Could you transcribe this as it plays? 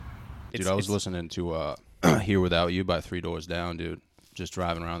Dude, I was listening to Here Without You by Three Doors Down, dude. Just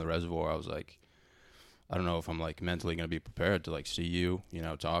driving around the reservoir, I was like, I don't know if I'm like mentally gonna be prepared to like see you,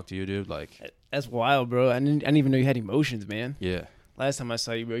 talk to you, dude. Like, that's wild, bro. I didn't even know you had emotions, man. Yeah. Last time I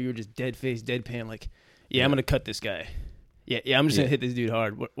saw you, bro, you were just dead face, deadpan, like, yeah, I'm gonna cut this guy. Yeah, I'm just gonna hit this dude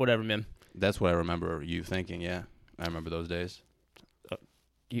hard. Whatever, man. That's what I remember you thinking. Yeah, I remember those days.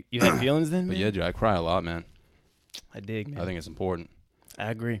 You had feelings then, man? But yeah, dude, I cry a lot, man. I dig, man. I think it's important.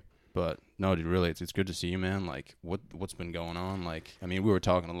 I agree. But no, dude, really, it's good to see you, man. Like, what's been going on? Like, I mean, we were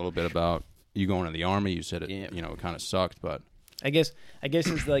talking a little bit about you going to the Army. You said it, it kind of sucked, but I guess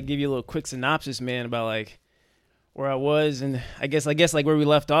just to like give you a little quick synopsis, man, about like where I was, and I guess like where we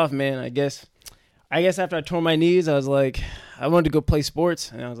left off, man. I guess after I tore my knees, I was like, I wanted to go play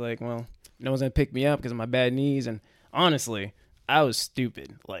sports, and I was like, well, no one's gonna pick me up because of my bad knees, and honestly, I was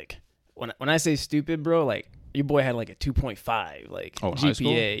stupid. Like when I say stupid, bro, like your boy had like a 2.5, like GPA, high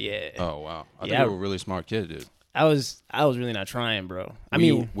school? Yeah. Oh wow, I think you were a really smart kid, dude. I was really not trying, bro.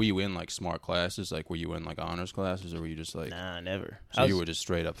 Were you in like smart classes? Like, were you in like honors classes, or were you just like? Nah, never. So you were just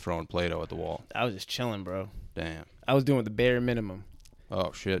straight up throwing Play-Doh at the wall. I was just chilling, bro. Damn. I was doing the bare minimum.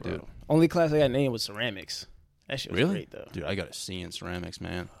 Oh shit, bro. Dude. Only class I got named was ceramics. That shit was really great though. Dude, I got a C in ceramics,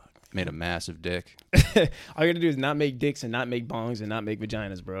 man. Made a massive dick. All you gotta do is not make dicks and not make bongs and not make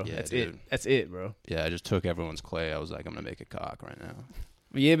vaginas, bro. Yeah, That's dude. it. That's it, bro. Yeah, I just took everyone's clay. I was like, I'm gonna make a cock right now.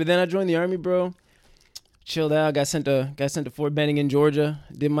 But then I joined the Army, bro. Chilled out. Got sent to Fort Benning in Georgia.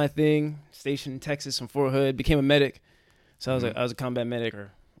 Did my thing. Stationed in Texas from Fort Hood. Became a medic. So I was a combat medic,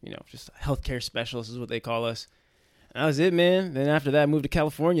 or just a healthcare specialist is what they call us. And that was it, man. Then after that, I moved to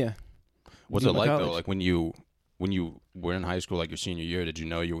California. What's it like though? Like when you were in high school, like your senior year, did you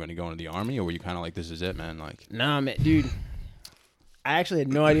know you were going to go into the Army, or were you kind of like, this is it, man? Like, nah, man, dude. I actually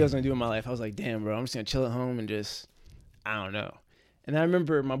had no idea what I was going to do in my life. I was like, damn, bro, I'm just going to chill at home and just, I don't know. And I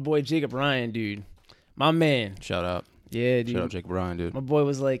remember my boy Jacob Ryan, dude, my man. Shout out. Yeah, dude. Shout out Jacob Ryan, dude. My boy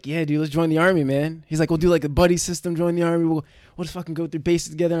was like, yeah, dude, let's join the Army, man. He's like, we'll do like a buddy system, join the Army. We'll just fucking go through bases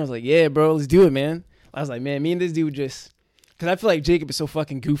together. And I was like, yeah, bro, let's do it, man. I was like, man, me and this dude just, because I feel like Jacob is so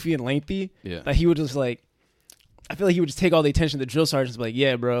fucking goofy and lengthy. Yeah. Like he would just like, I feel like he would just take all the attention to the drill sergeants, be like,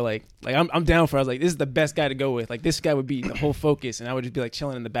 yeah, bro, like I'm down for it. I was like, this is the best guy to go with. Like, this guy would be the whole focus, and I would just be like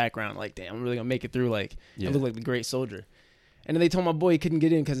chilling in the background, like, damn, I'm really gonna make it through. Like, I look like the great soldier. And then they told my boy he couldn't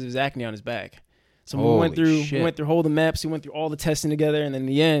get in because of his acne on his back. So we went through all the maps, we went through all the testing together, and then in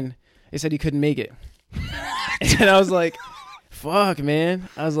the end, they said he couldn't make it. And I was like, fuck, man.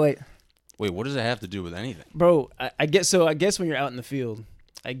 I was like, wait, what does it have to do with anything, bro? I guess when you're out in the field,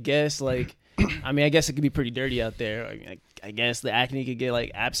 I guess like. I mean, I guess it could be pretty dirty out there. I guess the acne could get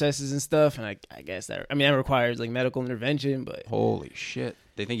like abscesses and stuff, and I guess that requires like medical intervention. But holy shit,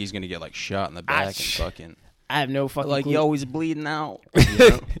 they think he's gonna get like shot in the back and fucking. I have no fucking like clue. yo, he's bleeding out.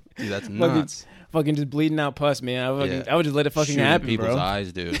 Dude, that's nuts. Fucking just bleeding out pus, man. I would just let it fucking happen, people's bro.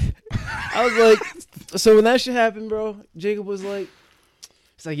 Eyes, dude. I was like, so when that shit happened, bro, Jacob was like.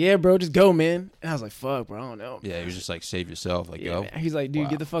 He's like, yeah, bro, just go, man. And I was like, fuck, bro, I don't know. Yeah, he was just like, save yourself, like, go. Man. He's like, dude,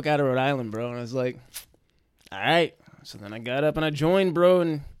 get the fuck out of Rhode Island, bro. And I was like, all right. So then I got up and I joined, bro,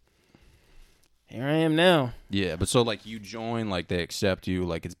 and here I am now. Yeah, but so, like, you join, like, they accept you,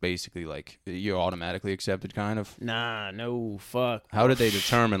 like, it's basically, like, you're automatically accepted, kind of? Nah, no, fuck. How did they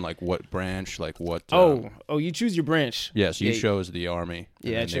determine, like, what branch, like, what... Oh, you choose your branch. Yeah, so you chose the Army.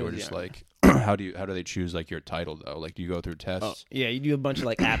 Yeah, and they were just like... How do they choose like your title though? Like, do you go through tests? Oh, yeah, you do a bunch of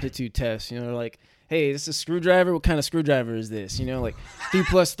like aptitude tests. Like, hey, this is a screwdriver. What kind of screwdriver is this? Like 3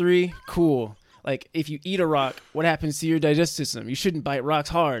 + 3, cool. Like, if you eat a rock, what happens to your digestive system? You shouldn't bite rocks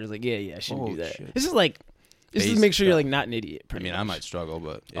hard. It's like, yeah, I shouldn't do that. Shit. This is to make sure you're like not an idiot. I mean, much. I might struggle,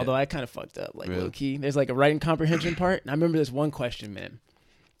 but yeah. Although I kind of fucked up, like low key. There's like a writing comprehension part, and I remember this one question, man,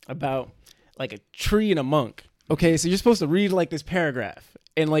 about like a tree and a monk. Okay, so you're supposed to read like this paragraph.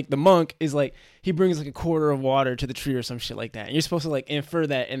 And like the monk is like, he brings like a quarter of water to the tree or some shit like that. And you're supposed to like infer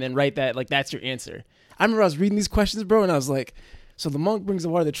that and then write that, like that's your answer. I remember I was reading these questions, bro, and I was like, so the monk brings the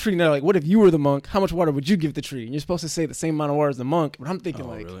water to the tree. And they're like, what if you were the monk? How much water would you give the tree? And you're supposed to say the same amount of water as the monk. But I'm thinking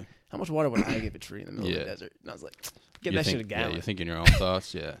really? How much water would I give a tree in the middle of the desert? And I was like, shit a gallon. Yeah, you're thinking your own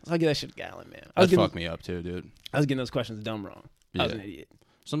thoughts, yeah. I'll give that shit a gallon, man. That fucked me up too, dude. I was getting those questions dumb wrong. I was an idiot.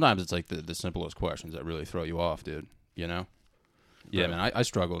 Sometimes it's like the simplest questions that really throw you off, dude. Yeah, man, I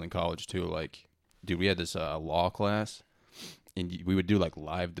struggled in college, too. Like, dude, we had this law class, and we would do, like,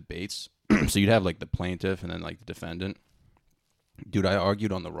 live debates. So you'd have, like, the plaintiff and then, like, the defendant. Dude, I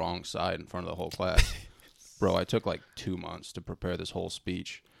argued on the wrong side in front of the whole class. Bro, I took, like, 2 months to prepare this whole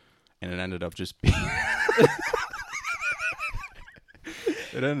speech, and it ended up just being...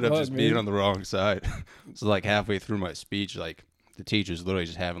 being on the wrong side. So, like, halfway through my speech, like, the teacher's literally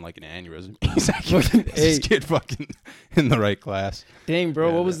just having like an aneurysm. He's like, Hey. this kid fucking in the right class. Dang, bro.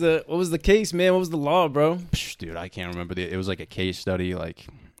 Yeah, what was the case, man? What was the law, bro? Psh, dude, I can't remember. It was like a case study. Like,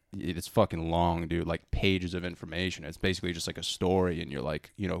 it's fucking long, dude. Like pages of information. It's basically just like a story, and you're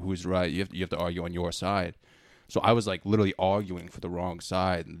like, you know, who's right? You have to argue on your side. So I was like literally arguing for the wrong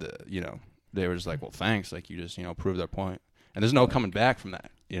side, and they were just like, well, thanks. Like, you just proved our point, and there's no coming back from that.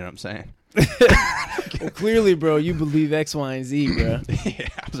 You know what I'm saying? Well, clearly, bro, you believe X, Y, and Z, bro. Yeah,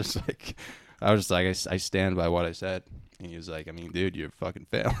 I was just like, I stand by what I said. And he was like, I mean, dude, you're fucking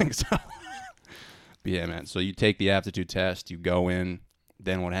failing. So, but yeah, man. So you take the aptitude test, you go in,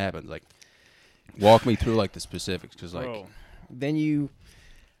 then what happens? Like, walk me through like the specifics, because like, Bro, then you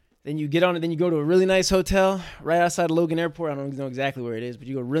get on it. Then you go to a really nice hotel right outside of Logan Airport. I don't know exactly where it is, but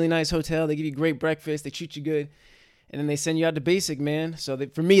you go to a really nice hotel. They give you great breakfast. They treat you good. And then they send you out to basic, man. So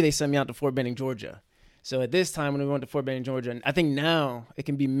for me, they sent me out to Fort Benning, Georgia. So at this time, when we went to Fort Benning, Georgia, and I think now it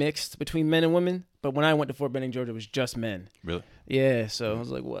can be mixed between men and women, but when I went to Fort Benning, Georgia, it was just men. Really? Yeah, so it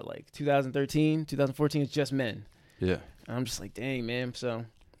was like 2013, 2014, it's just men. Yeah. And I'm just like, dang, man. So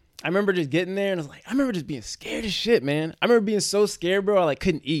I remember just getting there, and I remember just being scared as shit, man. I remember being so scared, bro, I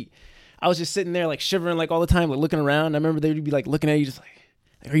couldn't eat. I was just sitting there shivering all the time, looking around. I remember they would be looking at you just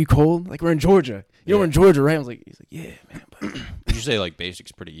are you cold? We're in Georgia. You know we're in Georgia, right? I was like, he's like, yeah, man. But Did you say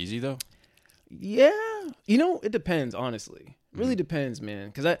basic's pretty easy though? yeah, it depends, honestly. It really depends, man.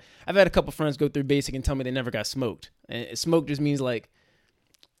 Because I've had a couple friends go through basic and tell me they never got smoked. And smoke just means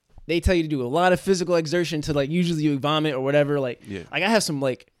they tell you to do a lot of physical exertion to usually you vomit or whatever. I have some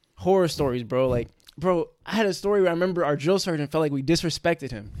horror stories, bro. Bro, I had a story where I remember our drill sergeant felt like we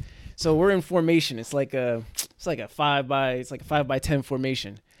disrespected him. So we're in formation. It's like a 5 by 10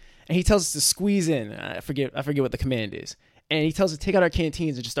 formation. And he tells us to squeeze in. I forget what the command is. And he tells us to take out our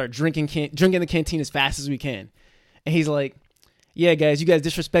canteens and just start drinking the canteen as fast as we can. And he's like, yeah, guys, you guys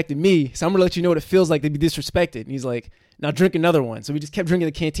disrespected me, so I'm going to let you know what it feels like to be disrespected. And he's like, now drink another one. So we just kept drinking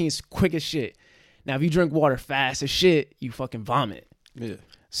the canteens quick as shit. Now, if you drink water fast as shit, you fucking vomit. Yeah.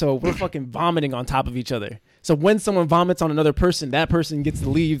 So we're fucking vomiting on top of each other. So when someone vomits on another person, that person gets to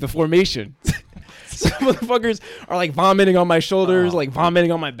leave the formation. So motherfuckers are vomiting on my shoulders,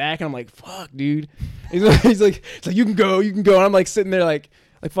 vomiting on my back, and I'm like, fuck, dude. He's like, you can go. And I'm sitting there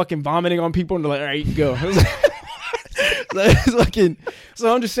fucking vomiting on people, and they're like, all right, you can go.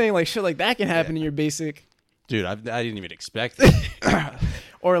 So I'm just saying shit like that can happen in your basic. Dude, I didn't even expect that.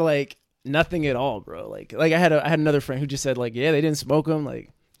 Or nothing at all, bro. I had another friend who just said yeah, they didn't smoke them,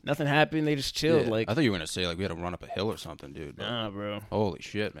 nothing happened, they just chilled. Yeah. I thought you were gonna say we had to run up a hill or something, dude. Nah, bro. Holy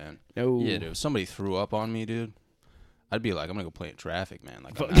shit, man. No. Yeah, dude. If somebody threw up on me, dude, I'd be like, I'm gonna go play in traffic, man.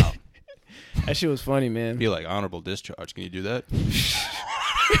 I'm out. That shit was funny, man. Be honorable discharge. Can you do that?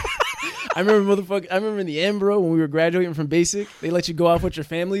 I remember in the end, bro, when we were graduating from basic, they let you go off with your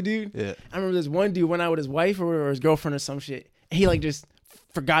family, dude. Yeah. I remember this one dude went out with his wife or his girlfriend or some shit. And he just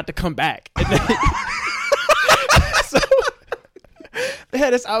forgot to come back. So they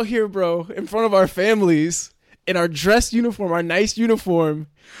had us out here, bro, in front of our families in our dress uniform, our nice uniform,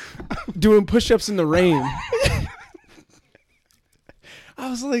 doing push-ups in the rain. I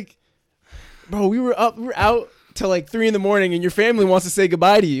was like, bro, we were out till 3 a.m, and your family wants to say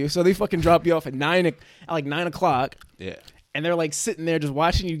goodbye to you, so they fucking drop you off at 9 o'clock. Yeah. And they're sitting there just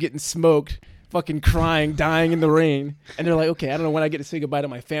watching you getting smoked, fucking crying, dying in the rain. And they're like, okay, I don't know when I get to say goodbye to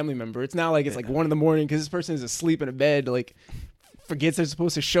my family member. It's not it's 1 a.m. because this person is asleep in a bed, forgets they're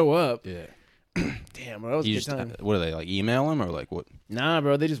supposed to show up. Yeah. Damn, bro, that was a good time. What are they, email him or what? Nah,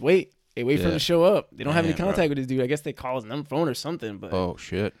 bro, they just wait. They wait for him to show up. They don't have any contact with this dude. I guess they call his phone or something. But oh,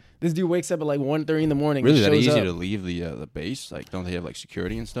 shit. This dude wakes up at 1:30 in the morning. Really, and that easy up. to leave the base? Don't they have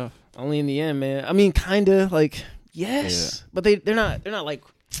security and stuff? Only in the end, man. I mean, kinda yes, but they're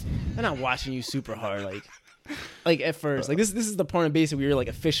not watching you super hard at first. This is the part of basic where you're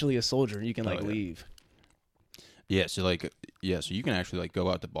officially a soldier and you can leave. Yeah, so so you can actually go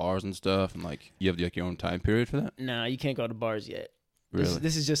out to bars and stuff, and you have your own time period for that. Nah, you can't go to bars yet. Really?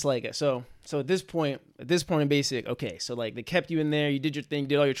 This is just so at this point in basic, okay, so they kept you in there, you did your thing,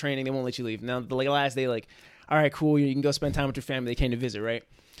 did all your training, they won't let you leave. Now the last day, all right, cool, you can go spend time with your family. They came to visit, right?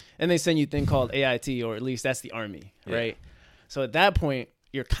 And they send you a thing called AIT, or at least that's the Army, right? So at that point,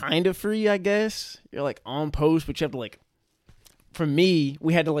 you're kind of free, I guess. You're on post, but you have to for me,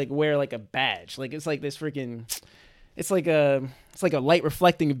 we had to wear a badge. It's this freaking, it's like a light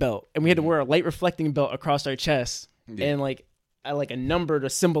reflecting belt, and we had to wear a light reflecting belt across our chest, and a number to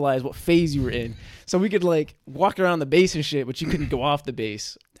symbolize what phase you were in. So we could walk around the base and shit, but you couldn't go off the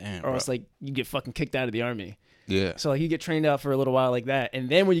base. Damn, or else you get fucking kicked out of the Army. Yeah. So like you get trained out for a little while like that, and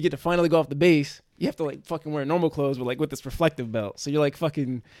then when you get to finally go off the base, you have to like fucking wear normal clothes with this reflective belt. So you're like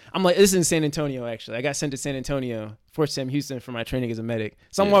fucking. I'm like, this is in San Antonio actually. I got sent to San Antonio, Fort Sam Houston for my training as a medic.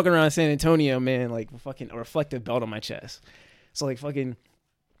 So I'm walking around San Antonio, man, like fucking a reflective belt on my chest. So like fucking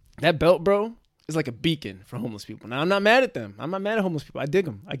that belt, bro, is like a beacon for homeless people. Now I'm not mad at them. I'm not mad at homeless people. I dig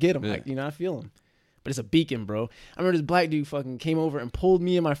them. I get them. Yeah. Like, I feel them. But it's a beacon, bro. I remember this black dude fucking came over and pulled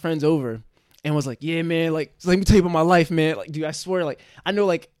me and my friends over and was like, yeah, man, like, so let me tell you about my life, man. Like, dude, I swear, like, I know,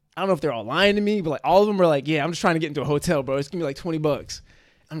 like, I don't know if they're all lying to me, but like all of them were like, yeah, I'm just trying to get into a hotel, bro. It's gonna be like $20.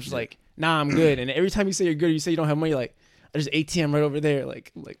 I'm just like, nah, I'm good. And every time you say you're good, or you say you don't have money, like, there's an ATM right over there.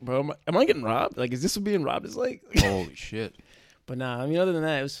 Like, bro, am I getting robbed? Like, is this what being robbed is like? Holy shit. But nah, I mean, other than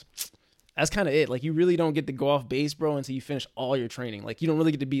that, that's kind of it. Like, you really don't get to go off base, bro, until you finish all your training. Like, you don't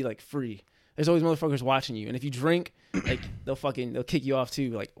really get to be like free. There's always motherfuckers watching you, and if you drink, like, they'll kick you off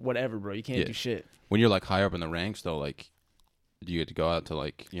too. Like, whatever, bro. You can't do shit. When you're like higher up in the ranks, though, like, do you get to go out to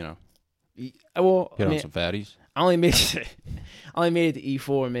like, Well, hit on some fatties? I only made it to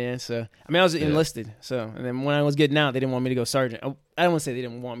E4, man. So I mean, I was enlisted. So, and then when I was getting out, they didn't want me to go sergeant. I don't want to say they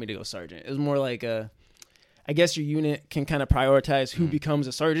didn't want me to go sergeant. It was more like I guess your unit can kind of prioritize who becomes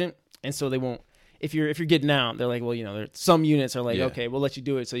a sergeant, and so they won't. If you're getting out, they're like, well, some units are like, okay, we'll let you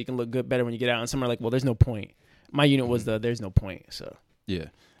do it so you can look good better when you get out, and some are like, well, there's no point. My unit was there's no point. So yeah,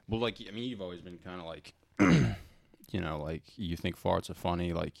 well, like, I mean, you've always been kind of like, like you think farts are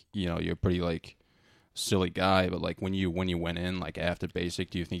funny, like, you're pretty like silly guy, but like when you went in like after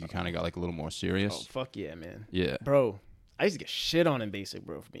basic, do you think you kind of got like a little more serious? Oh fuck yeah, man. Yeah, bro, I used to get shit on in basic,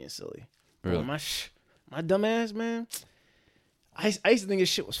 bro, for being silly. Really? Bro, my dumb ass, man. I used to think this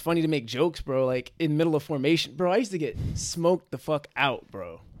shit was funny to make jokes, bro. Like in the middle of formation, bro. I used to get smoked the fuck out,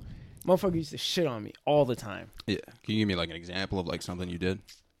 bro. Motherfucker used to shit on me all the time. Yeah, can you give me like an example of like something you did?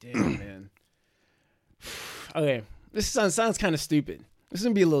 Damn, man. Okay, this sounds kind of stupid. This is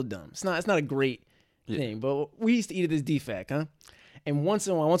gonna be a little dumb. It's not a great thing, but we used to eat at this DFAC, huh? And once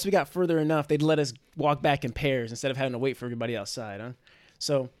in a while, once we got further enough, they'd let us walk back in pairs instead of having to wait for everybody outside, huh?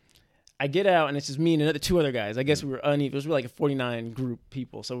 So I get out, and it's just me and two other guys. I guess we were uneven. It was like a 49 group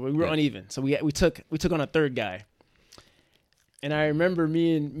people, so we were uneven. So we took on a third guy. And I remember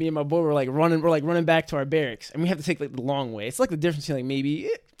me and my boy were like running back to our barracks, and we have to take like the long way. It's like the difference between like maybe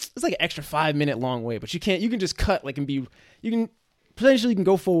it's like an extra 5-minute long way, but you can just cut like you can potentially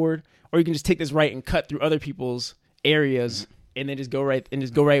go forward, or you can just take this right and cut through other people's areas, and then just go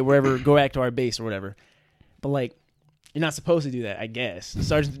right wherever, go back to our base or whatever. But like, you're not supposed to do that, I guess. The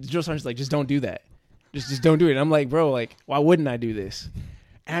drill sergeant's like, just don't do that. Just don't do it. And I'm like, bro, like, why wouldn't I do this?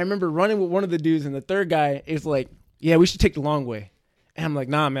 And I remember running with one of the dudes, and the third guy is like, yeah, we should take the long way. And I'm like,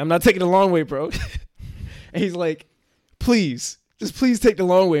 nah, man, I'm not taking the long way, bro. And he's like, please take the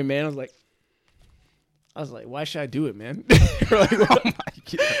long way, man. I was like, why should I do it, man? We're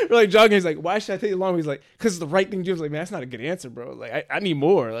like jogging. He's like, why should I take the long way? He's like, because it's the right thing to do. I was like, man, that's not a good answer, bro. Like, I need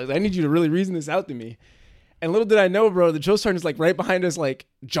more. Like, I need you to really reason this out to me. And little did I know, bro, the drill sergeant's like right behind us, like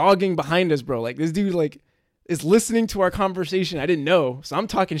jogging behind us, bro. Like this dude like is listening to our conversation. I didn't know. So I'm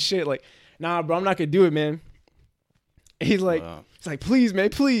talking shit like, nah, bro, I'm not gonna do it, man. And he's like, please, man,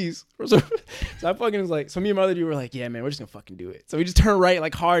 please. So I fucking was like, so me and my other dude were like, yeah, man, we're just gonna fucking do it. So we just turn right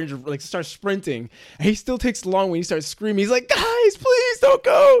like hard and just, like start sprinting. And he still takes the long way. He starts screaming. He's like, guys, please don't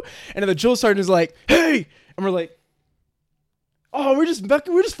go. And then the drill sergeant is like, hey, and we're like, oh, we're just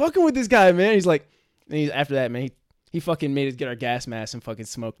fucking with this guy, man. He's like, and after that, man, he fucking made us get our gas mask and fucking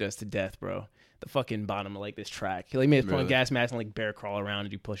smoked us to death, bro. The fucking bottom of like this track. He like made us put on gas mask and like bear crawl around and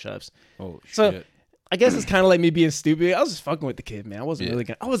do push-ups. Oh shit. So I guess it's kind of like me being stupid. I was just fucking with the kid, man. I wasn't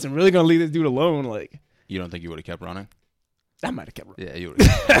really gonna leave this dude alone. Like, you don't think you would have kept running? I might have kept running. Yeah, you would.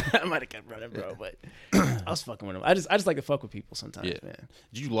 I might have kept running, bro. But I was fucking with him. I just like to fuck with people sometimes, man.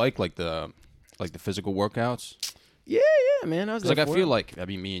 Did you like the physical workouts? Yeah, man. I was like, I feel like, I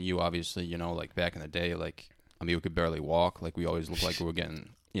mean, me and you, obviously, like back in the day, like, I mean, we could barely walk. Like, we always looked like we were getting,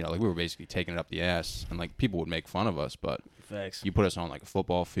 like we were basically taking it up the ass, and like people would make fun of us. But facts. You put us on like a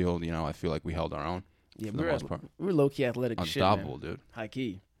football field, I feel like we held our own. Yeah, we were low key athletic. Unstoppable, shit, man. Dude. High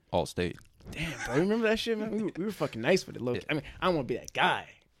key. All state. Damn, bro, remember that shit, man? We were fucking nice with it, low key. I mean, I don't want to be that guy,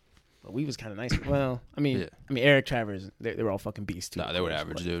 but we was kind of nice. Well, I mean, Eric Travers, they were all fucking beasts too. Nah, they were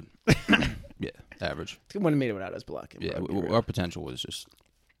average, dude. Yeah, average. They wouldn't have made it without us blocking. Yeah, our potential was just,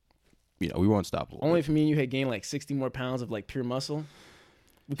 we weren't stoppable. Only for me and you had gained like 60 more pounds of like pure muscle.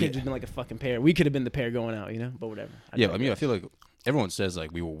 We could have just been like a fucking pair. We could have been the pair going out, but whatever. I mean, I feel like everyone says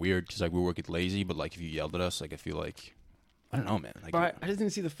like we were weird because like we were lazy, but like if you yelled at us, like I feel like, I don't know, man. Like, bro, I just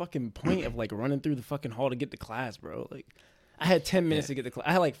didn't see the fucking point of like running through the fucking hall to get to class, bro. Like, I had 10 minutes to get to class.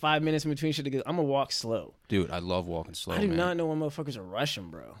 I had like 5 minutes in between shit to get. I'm gonna walk slow. Dude, I love walking slow. I do not know when motherfuckers are rushing,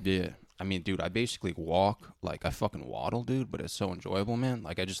 bro. Yeah. I mean, dude, I basically walk, like, I fucking waddle, dude, but it's so enjoyable, man.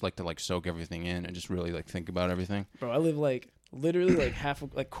 Like, I just like to, like, soak everything in and just really, like, think about everything. Bro, I live, like, literally,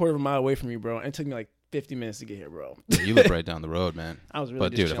 like, quarter of a mile away from you, bro. And it took me, like, 50 minutes to get here, bro. Yeah, you live right down the road, man. I was really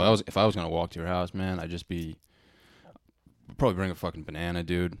But, dude, chilling. if I was going to walk to your house, man, I'd probably bring a fucking banana,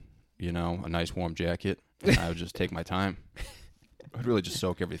 dude, you know, a nice warm jacket, and I would just take my time. I'd really just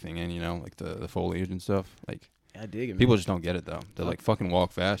soak everything in, you know, like the foliage and stuff. Like, I dig it, man. people just don't get it, though. They're like, fucking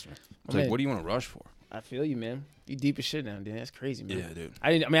walk faster. It's Man. like, what do you want to rush for? I feel you, man. You deep as shit now, dude. That's crazy, man. Yeah, dude.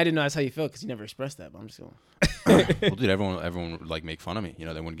 I didn't know that's how you felt because you never expressed that, but I'm just going. Well, dude, everyone would, like, make fun of me. You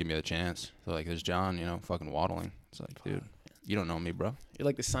know, they wouldn't give me the chance. They're like, there's John, you know, fucking waddling. It's like, dude, you don't know me, bro. You're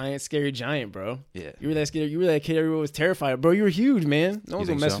like the science scary giant, bro. Yeah. You were that scared. You were that kid everyone was terrified of. Bro, you were huge, man. No one's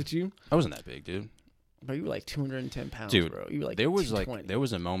gonna mess with you. I wasn't that big, dude. Bro, you were like 210 pounds, Dude, bro. You were like there was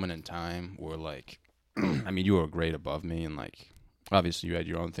 220. a moment in time where, like, I mean, you were great above me, and, like, obviously you had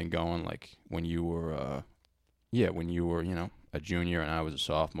your own thing going, like, when you were, you know, a junior and I was a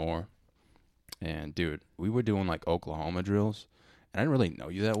sophomore. And, dude, we were doing, like, Oklahoma drills, and I didn't really know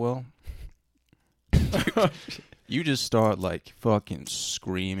you that well. You just start, like, fucking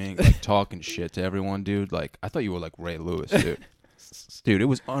screaming, like, talking shit to everyone, dude. Like, I thought you were, like, Ray Lewis, dude. Dude, it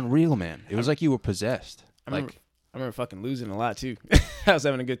was unreal, man. It was like you were possessed. I remember fucking losing a lot, too. I was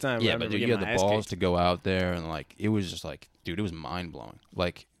having a good time. Yeah, but dude, you had the balls to go out there, and, like, it was just, like, dude, it was mind-blowing.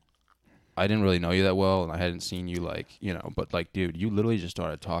 Like, I didn't really know you that well, and I hadn't seen you, like, you know, but, like, dude, you literally just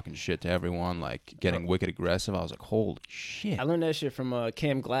started talking shit to everyone, like, getting wicked aggressive. I was like, holy shit. I learned that shit from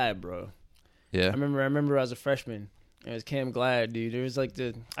Cam Glad, bro. Yeah. I remember I was a freshman. It was Cam Glad, dude. It was like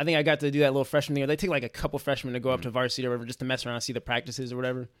I think I got to do that little freshman thing. They take like a couple freshmen to go up to varsity or whatever just to mess around and see the practices or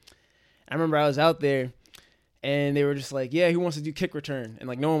whatever. I remember I was out there and they were just like, yeah, who wants to do kick return? And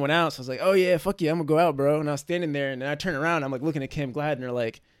like no one went out. So I was like, oh yeah, fuck yeah, I'm gonna go out, bro. And I was standing there and then I turned around. I'm like looking at Cam Glad and they're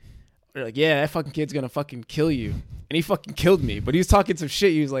like, yeah, that fucking kid's gonna fucking kill you. And he fucking killed me. But he was talking some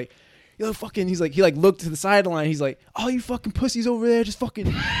shit. He was like, yo, fucking, he looked to the sideline. He's like, oh, you fucking pussies over there just fucking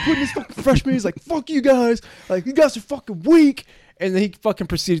putting this fucking freshman. He's like, fuck you guys. Like, you guys are fucking weak. And then he fucking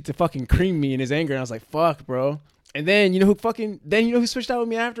proceeded to fucking cream me in his anger. And I was like, fuck, bro. And then, you know who switched out with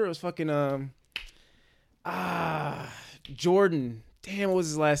me after? It was fucking, Jordan. Damn, what was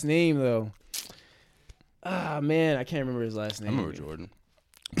his last name, though? Man, I can't remember his last name. I remember Jordan.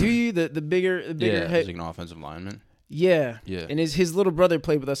 Do you? The bigger Yeah, head? he's like an offensive lineman. Yeah. Yeah. And his little brother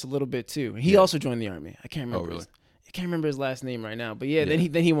played with us a little bit too. He also joined the army. I can't remember. Oh, really? I can't remember his last name right now. But yeah, then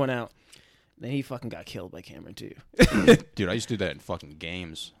he went out. Then he fucking got killed by Cameron too. Dude, I used to do that in fucking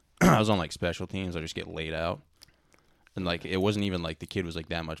games. I was on like special teams. I just get laid out. And like it wasn't even like the kid was like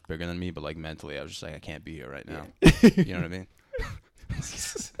that much bigger than me, but like mentally I was just like I can't be here right now. You know what I mean?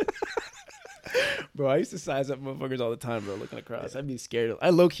 Bro, I used to size up motherfuckers all the time, bro, looking across. I'd be scared. I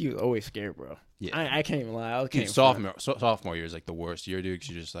low-key was always scared, bro. Yeah. I can't even lie. Dude, sophomore year is like the worst year, dude,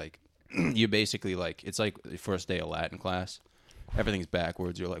 because you're just like, you basically like, it's like the first day of Latin class. Everything's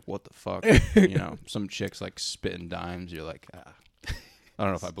backwards. You're like, what the fuck? You know, some chick's like spitting dimes. You're like, I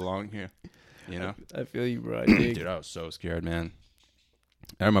don't know if I belong here. You know? I feel you, bro. Dude, I was so scared, man.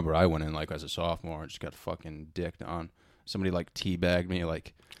 I remember I went in like as a sophomore and just got fucking dicked on. Somebody like teabagged me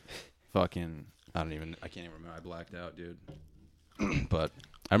like fucking, I can't even remember. I blacked out, dude. But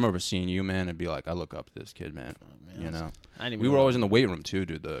I remember seeing you, man, and be like, I look up to this kid, man. Oh, man, you know? We were always in the weight room, too,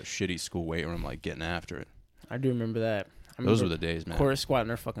 dude. The shitty school weight room, like, getting after it. I do remember that. Those were the days, man. Quarter squatting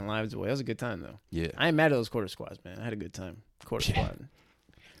their fucking lives away. That was a good time, though. Yeah. I ain't mad at those quarter squats, man. I had a good time. Quarter squatting.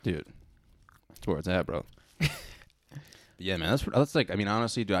 Dude. That's where it's at, bro. Yeah, man. That's like, I mean,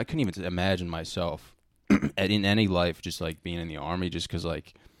 honestly, dude, I couldn't even imagine myself in any life just, like, being in the Army just because,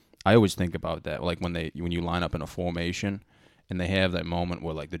 like, I always think about that. Like, when you line up in a formation and they have that moment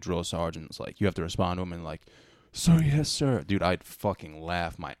where, like, the drill sergeant's like, you have to respond to him and, like, sir, yes, sir. Dude, I'd fucking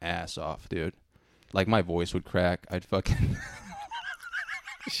laugh my ass off, dude. Like, my voice would crack. I'd fucking...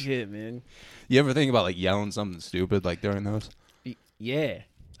 Shit, man. You ever think about, like, yelling something stupid, like, during those? Yeah.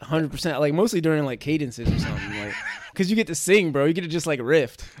 100%. Like, mostly during, like, cadences or something. Like, because you get to sing, bro. You get to just, like,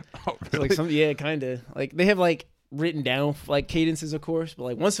 riff. Oh, really? Like, yeah, kind of. Like, they have, like, written down, like, cadences, of course. But,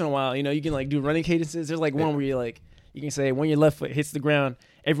 like, once in a while, you know, you can, like, do running cadences. There's, like, one where you like... You can say, when your left foot hits the ground,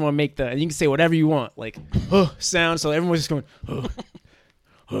 everyone make and you can say whatever you want, like, sound, so everyone's just going,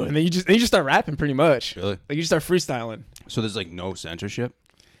 and then you just start rapping pretty much. Really? Like, you just start freestyling. So there's, like, no censorship?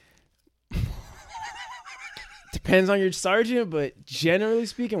 Depends on your sergeant, but generally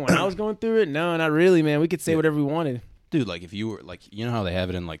speaking, when I was going through it, no, not really, man. We could say whatever we wanted. Dude, like, if you were, like, you know how they have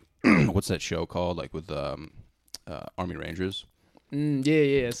it in, like, what's that show called? Like, with, Army Rangers.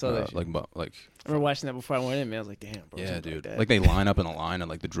 Yeah. I saw that. Like. I remember watching that before I went in, man. I was like, damn, bro. Yeah, dude. Like they line up in a line, and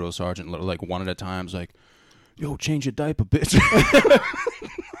like the drill sergeant, like one at a time, is like, "Yo, change your diaper, bitch."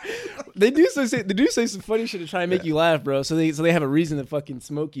 They do say some funny shit to try and make you laugh, bro. So they have a reason to fucking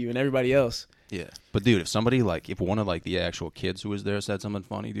smoke you and everybody else. Yeah, but dude, if one of like the actual kids who was there said something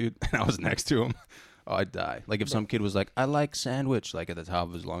funny, dude, and I was next to him, oh, I'd die. Like if some kid was like, "I like sandwich," like at the top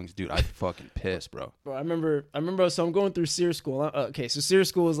of his lungs, dude, I'd fucking piss, bro. Bro, I remember. So I'm going through SEER school. Okay, so SEER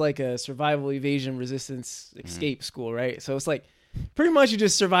school is like a survival, evasion, resistance, escape school, right? So it's like pretty much you're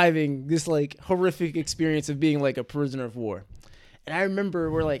just surviving this like horrific experience of being like a prisoner of war. And I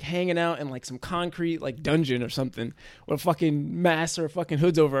remember we're like hanging out in like some concrete like dungeon or something with fucking masks or fucking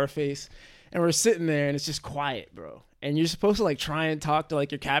hoods over our face. And we're sitting there and it's just quiet, bro. And you're supposed to like try and talk to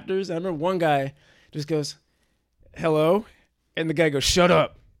like your captors. And I remember one guy just goes, "Hello?" And the guy goes, "Shut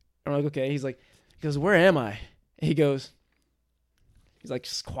up." I'm like, okay. He goes, "Where am I?" And he's like,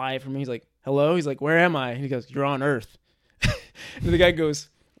 just quiet for me. He's like, "Hello?" He's like, "Where am I?" And he goes, "You're on Earth." And the guy goes,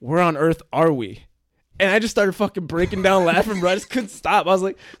 "Where on Earth are we?" And I just started fucking breaking down laughing, bro. I just couldn't stop. I was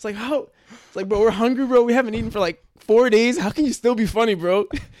like, how? It's like, bro, we're hungry, bro. We haven't eaten for like 4 days. How can you still be funny, bro?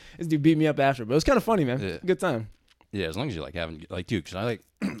 This dude beat me up after, but it was kind of funny, man. Yeah. Good time. Yeah, as long as you like having like, dude, because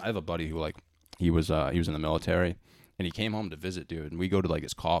I have a buddy who like he was in the military and he came home to visit, dude. And we go to like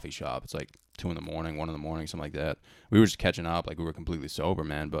his coffee shop. It's like 2 a.m, 1 a.m, something like that. We were just catching up, like we were completely sober,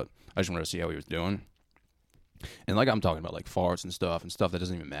 man. But I just wanted to see how he was doing. And like I'm talking about like farts and stuff that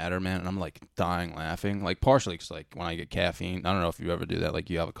doesn't even matter, man. And I'm like dying laughing, like partially because like when I get caffeine, I don't know if you ever do that. Like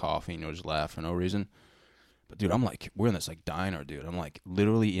you have a coffee and you'll just laugh for no reason. But dude, I'm like, we're in this like diner, dude. I'm like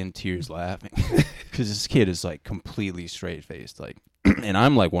literally in tears laughing because this kid is like completely straight faced, like, and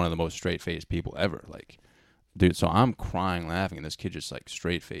I'm like one of the most straight faced people ever, like, dude. So I'm crying laughing, and this kid just like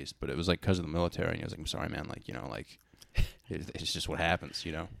straight faced. But it was like because of the military, and he was like, "I'm sorry, man. Like, you know, like it's just what happens,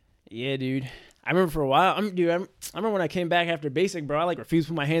 you know." Yeah, dude. I remember for a while, I remember when I came back after basic, bro, I like refused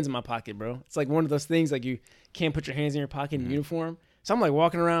to put my hands in my pocket, bro. It's like one of those things like you can't put your hands in your pocket in uniform. So I'm like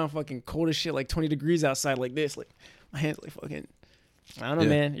walking around fucking cold as shit, like 20 degrees outside like this. Like my hands like fucking, I don't know,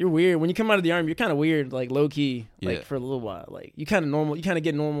 man. You're weird. When you come out of the army, you're kind of weird, like low key, like for a little while. Like you kind of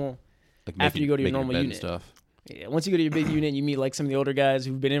get normal like after you go to your normal unit. Stuff. Yeah, once you go to your big unit, you meet like some of the older guys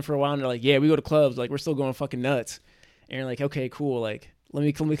who've been in for a while and they're like, yeah, we go to clubs. Like we're still going fucking nuts. And you're like, okay, cool. Like, let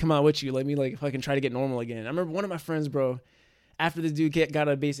me come out with you. Let me like fucking try to get normal again. I remember one of my friends, bro, after this dude got out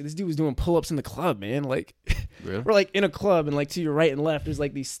of basic, this dude was doing pull-ups in the club, man. Like, really? We're like in a club and like to your right and left, there's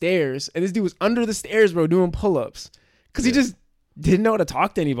like these stairs. And this dude was under the stairs, bro, doing pull-ups. Because he just didn't know how to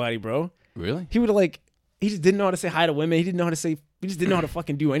talk to anybody, bro. Really? He just didn't know how to say hi to women. He just didn't know how to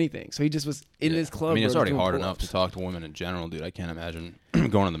fucking do anything. So he just was in this club. I mean, it's already hard pull-ups. enough to talk to women in general, dude. I can't imagine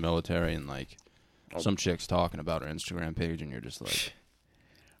going in the military and like some chick's talking about her Instagram page and you're just like...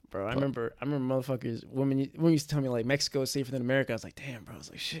 Bro, I remember motherfuckers, women used to tell me like Mexico is safer than America. I was like, damn, bro. I was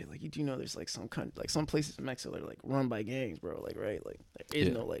like, shit, like you do know there's like some places in Mexico that are like run by gangs, bro. Like, right? Like there is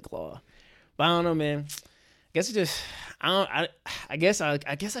no like law. But I don't know, man. I guess it just I guess I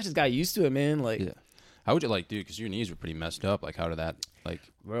just got used to it, man. Like, how would you like, dude? Because your knees were pretty messed up. Like, how did that like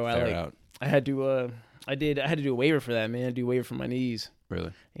bro? fare out? I had to I had to do a waiver for that, man. I had to do a waiver for my knees.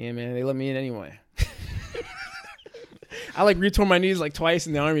 Really? Yeah, man. They let me in anyway. I like retore my knees like twice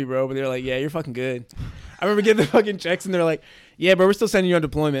in the army, bro. But they're like, yeah, you're fucking good. I remember getting the fucking checks and they're like, yeah, bro, we're still sending you on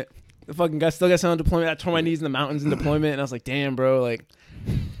deployment. The fucking guy still got sent on deployment. I tore my knees in the mountains in deployment, and I was like, damn, bro. Like,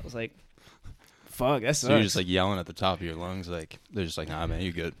 I was like, fuck, that sucks. So you're just like yelling at the top of your lungs, like they're just like, nah, man,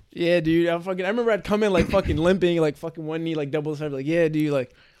 you good. Yeah, dude. I remember I'd come in like fucking limping, like fucking one knee like double the size. Like, yeah, dude,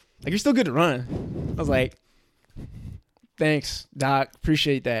 like you're still good to run. I was like, thanks, doc.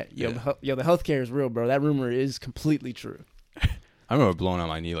 Appreciate that. Yo, the healthcare is real, bro. That rumor is completely true. I remember blowing out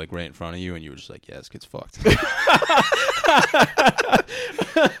my knee like right in front of you, and you were just like, "Yeah, this kid's fucked."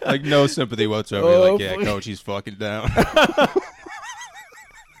 Like no sympathy whatsoever. You're like, yeah, coach, he's fucking down.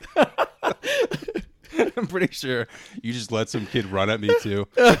 I'm pretty sure you just let some kid run at me too.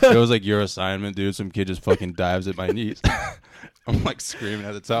 It was like your assignment, dude. Some kid just fucking dives at my knees. I'm like screaming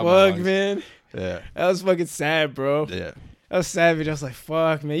at the top of my lungs. Fuck, man. Yeah, that was fucking sad, bro. Yeah. That was savage. I was like,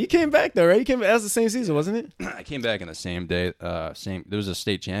 fuck, man. You came back, though, right? That was the same season, wasn't it? I came back in the same day. There was a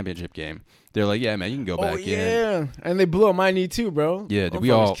state championship game. They're like, yeah, man, you can go back in. Yeah. And they blew up my knee, too, bro. Yeah, dude, we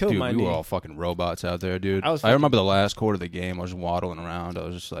were all fucking robots out there, dude. I remember the last quarter of the game. I was just waddling around. I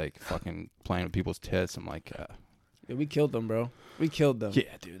was just like fucking playing with people's tits. I'm like... yeah, we killed them, bro. We killed them. Yeah,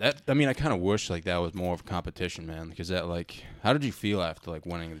 dude. I kind of wish like that was more of a competition, man. Because that like, how did you feel after like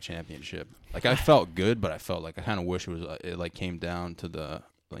winning the championship? Like I felt good, but I felt like I kind of wish it was it like came down to the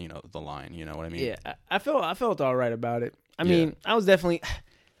the line. You know what I mean? Yeah, I felt all right about it. I mean, I was definitely.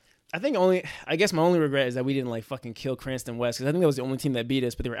 I guess my only regret is that we didn't like fucking kill Cranston West, because I think that was the only team that beat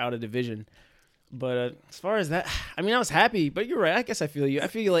us, but they were out of division. But as far as that, I mean, I was happy. But you're right. I guess I feel you. I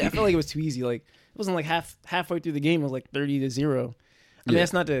felt like it was too easy. Like it wasn't like halfway through the game. It was like 30-0. I mean,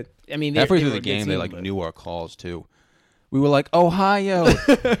 that's not the. I mean, halfway through the game, they knew our calls too. We were like, Ohio.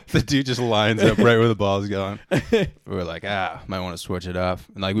 The dude just lines up right where the ball's going. We were like, might want to switch it up.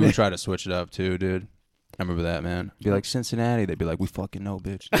 And like we would try to switch it up too, dude. I remember that, man. Be like Cincinnati. They'd be like, we fucking know,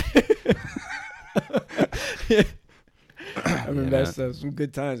 bitch. I remember that stuff. Some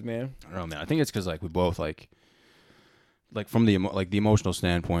good times, man. I don't know, man. I think it's because like we both like from the the emotional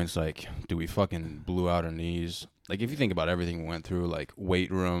standpoints, like, dude, we fucking blew out our knees. Like if you think about everything we went through, like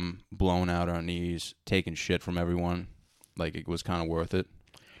weight room, blown out our knees, taking shit from everyone, like it was kind of worth it.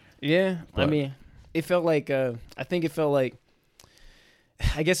 Yeah, but, I mean, it felt like I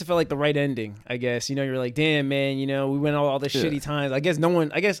guess it felt like the right ending. I guess you're like, damn, man, we went all the shitty times. I guess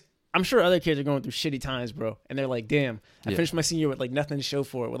I'm sure other kids are going through shitty times, bro, and they're like, damn, I finished my senior with like nothing to show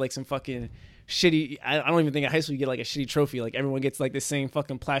for it, with like some fucking shitty. I don't even think at high school you get like a shitty trophy. Like everyone gets like the same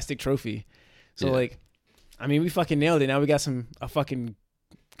fucking plastic trophy. So like, I mean, we fucking nailed it. Now we got a fucking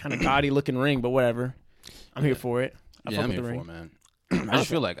kind of gaudy looking ring, but whatever. I'm here for it. I'm here for it, man. I just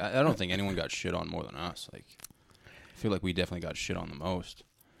feel like I don't think anyone got shit on more than us. Like, I feel like we definitely got shit on the most.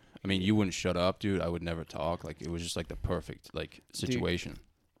 I mean, you wouldn't shut up, dude. I would never talk. Like, it was just like the perfect like situation. Dude,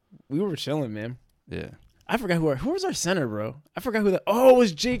 we were chilling, man. Yeah. I forgot who was our center, bro. I forgot who it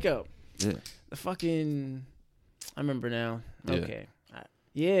was Jacob. Yeah. The fucking, I remember now. Yeah. Okay.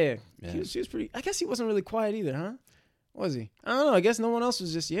 Yeah. He was pretty, I guess he wasn't really quiet either, huh? Was he? I don't know. I guess no one else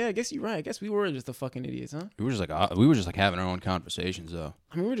was just, I guess you're right. I guess we were just the fucking idiots, huh? We were just like having our own conversations, though.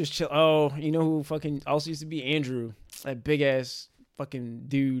 I mean, we were just chill. Oh, you know who fucking also used to be Andrew? That big ass fucking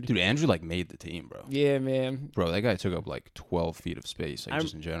dude. Dude, Andrew like made the team, bro. Yeah, man. Bro, that guy took up like 12 feet of space, like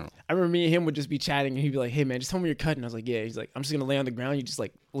just in general. I remember me and him would just be chatting, and he'd be like, "Hey, man, just tell me you're cutting." I was like, "Yeah." He's like, "I'm just gonna lay on the ground. You just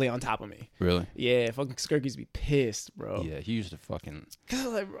like lay on top of me." Really? Yeah. Fucking Skirk used to be pissed, bro. Yeah, he used to fucking. Cause I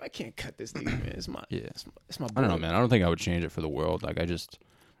was like, bro, I can't cut this dude, man. It's my. Yeah. It's my. Boy. I don't know, man. I don't think I would change it for the world. Like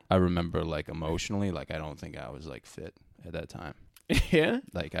I remember like emotionally, like I don't think I was like fit at that time. Yeah.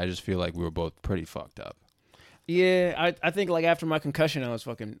 Like I just feel like we were both pretty fucked up. Yeah, I think like after my concussion, I was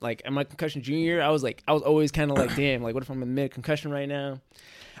fucking like in my concussion junior year, I was always kind of like, damn, like what if I'm in mid concussion right now?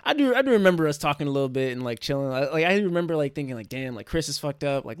 I do remember us talking a little bit and like chilling. Like I remember like thinking like, damn, like Chris is fucked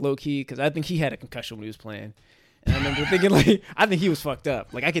up, like low key, because I think he had a concussion when he was playing, and I remember thinking like, I think he was fucked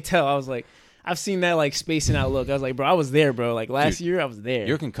up. Like I could tell. I was like, I've seen that like spacing out look. I was like, bro, I was there, bro. Like last year, I was there.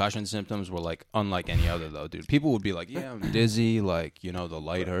 Your concussion symptoms were like unlike any other though, dude. People would be like, yeah, I'm dizzy, like the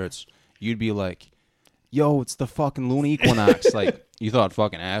light hurts. You'd be like, yo, it's the fucking lunar equinox. Like, you thought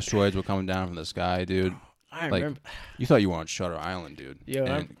fucking asteroids were coming down from the sky, dude. I remember. You thought you were on Shutter Island, dude. Yo,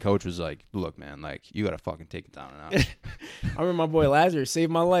 and coach was like, look, man, like, you got to fucking take it down and out. I remember my boy Lazarus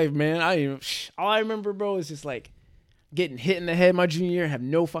saved my life, man. All I remember, bro, is just like getting hit in the head my junior year and have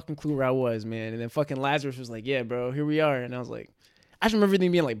no fucking clue where I was, man. And then fucking Lazarus was like, yeah, bro, here we are. And I was like, I just remember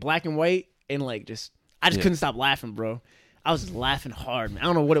everything being like black and white and like I just couldn't stop laughing, bro. I was just laughing hard, man. I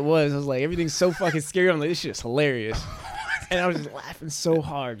don't know what it was. I was like, everything's so fucking scary. I'm like, this shit is hilarious. And I was just laughing so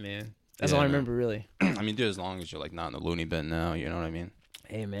hard, man. That's all I remember, really. I mean, dude, as long as you're like not in the loony bin now, you know what I mean?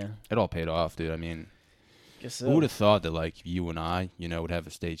 Hey, man. It all paid off, dude. I mean, guess so. Who would have thought that like you and I, would have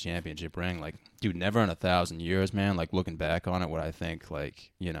a state championship ring? Like, dude, never in 1,000 years, man. Like looking back on it, what I think, like,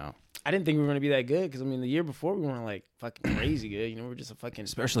 I didn't think we were going to be that good because, I mean, the year before we weren't like fucking crazy good. We were just a fucking.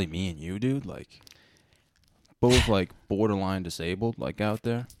 Especially me and you, dude. Like. Both like borderline disabled, like out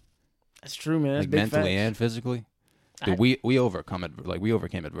there. That's true, man. Like mentally and physically. Dude, we overcame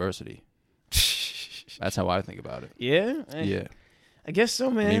adversity. That's how I think about it. Yeah. Yeah. I guess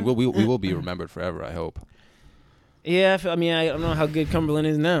so, man. I mean, we will be remembered forever. I hope. Yeah. I don't know how good Cumberland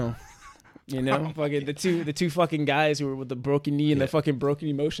is now. Fucking the two fucking guys who were with the broken knee and the fucking broken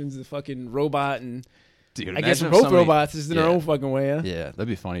emotions, the fucking robot and. Dude, I guess we're both robots just in our own fucking way, huh? Yeah, that'd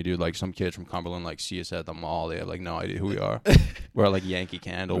be funny, dude. Like some kids from Cumberland like see us at the mall. They have like no idea who we are. We're like Yankee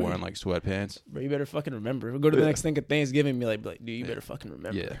Candle wearing like sweatpants. Bro, you better fucking remember. If we go to the next thing at Thanksgiving, be like, dude, you better fucking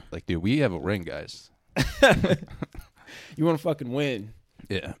remember. Yeah, like, dude, we have a ring, guys. You want to fucking win.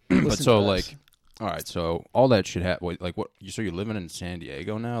 Yeah. But so like, all right, so all that shit happen. Like what? So you're living in San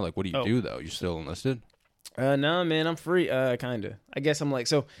Diego now? Like what do you do though? You still enlisted? No, man, I'm free. Kinda. I guess I'm like,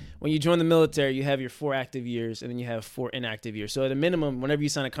 so when you join the military, you have your 4 active years and then you have 4 inactive years. So at a minimum, whenever you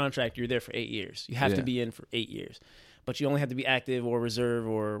sign a contract, you're there for 8 years. You have to be in for 8 years, but you only have to be active or reserve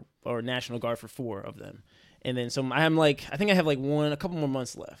or National Guard for 4 of them. And then so I'm like, I think I have like a couple more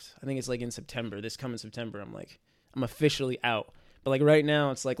months left. I think it's like in September, this coming September. I'm officially out. But like right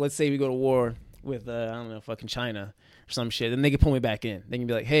now, it's like, let's say we go to war with I don't know, fucking China or some shit, then they can pull me back in. They can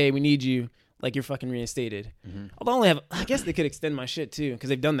be like, hey, we need you. Like, you're fucking reinstated. Mm-hmm. Although I guess they could extend my shit too, because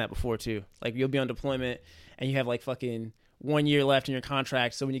they've done that before too. Like, you'll be on deployment and you have like fucking 1 year left in your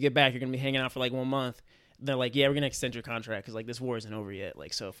contract. So when you get back, you're gonna be hanging out for like 1 month. They're like, yeah, we're gonna extend your contract because like this war isn't over yet.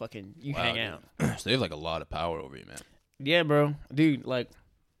 Like, so fucking you hang out. So they have like a lot of power over you, man. Yeah, bro, dude. Like,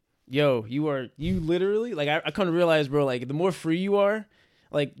 yo, you literally like I come to realize, bro. Like, the more free you are,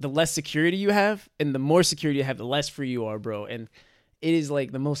 like the less security you have, and the more security you have, the less free you are, bro. And it is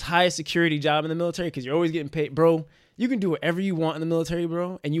like the most highest security job in the military because you're always getting paid, bro. You can do whatever you want in the military,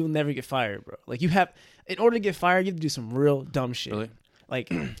 bro, and you will never get fired, bro. Like, in order to get fired, you have to do some real dumb shit. Really? Like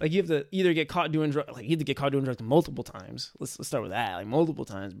you have to either get caught doing drugs, multiple times. Let's start with that, like multiple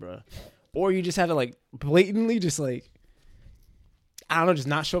times, bro. Or you just have to like blatantly just like, I don't know, just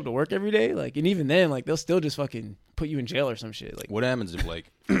not show up to work every day. Like, and even then, like they'll still just fucking put you in jail or some shit. Like, what happens if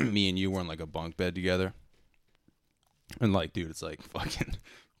like me and you were in like a bunk bed together? And like, dude, it's like fucking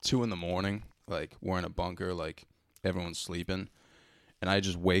 2 a.m, like we're in a bunker, like everyone's sleeping, and I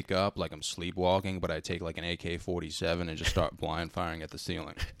just wake up like I'm sleepwalking, but I take like an AK-47 and just start blind firing at the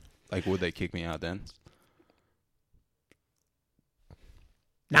ceiling. Like, would they kick me out then?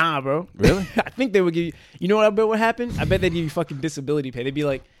 Nah, bro. Really? I think they would give you. You know what I bet would happen? I bet they'd give you fucking disability pay. They'd be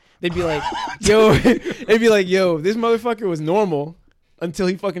like, yo, this motherfucker was normal until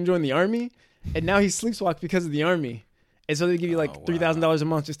he fucking joined the army, and now he sleepwalks because of the army. And so they give you like $3,000 a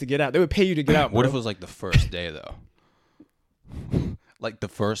month just to get out. They would pay you to get out. Bro. What if it was like the first day though? Like the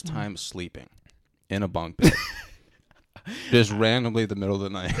first time sleeping in a bunk bed, just randomly in the middle of the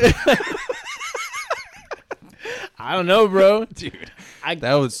night. I don't know, bro. Dude,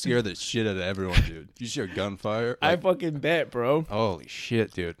 that would scare the shit out of everyone, dude. You hear gunfire? Like, I fucking bet, bro. Holy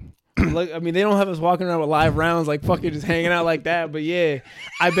shit, dude. Look, I mean, they don't have us walking around with live rounds like fucking just hanging out like that. But yeah,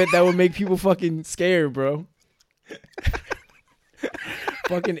 I bet that would make people fucking scared, bro.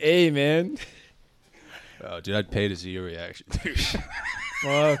 Fucking A, man. Oh, dude, I'd pay to see your reaction, dude.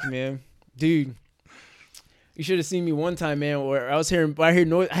 Fuck, man. Dude, you should have seen me one time, man, where I heard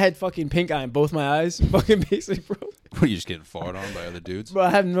noise. I had fucking pink eye in both my eyes. Fucking basic, bro. Were you just getting farted on by other dudes? Bro, I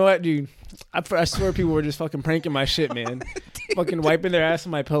have no idea, dude. I swear people were just fucking pranking my shit, man. Fucking wiping their ass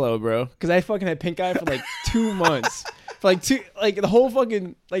on my pillow, bro. Because I fucking had pink eye for like 2 months. For like the whole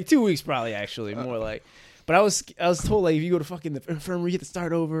fucking, like 2 weeks probably, actually, more like. But I was told, like, if you go to fucking the infirmary, you have to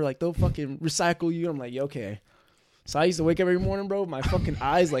start over. Like, they'll fucking recycle you. I'm like, yeah, okay. So I used to wake up every morning, bro, with my fucking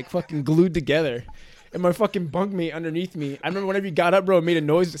eyes, like, fucking glued together. And my fucking bunkmate underneath me. I remember whenever he got up, bro, it made a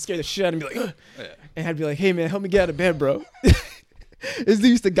noise to scare the shit out of me. Like, ugh. Yeah. And I'd be like, hey, man, help me get out of bed, bro. This dude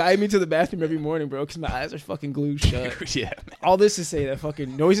used to guide me to the bathroom every morning, bro, because my eyes are fucking glued shut. Yeah, man. All this to say that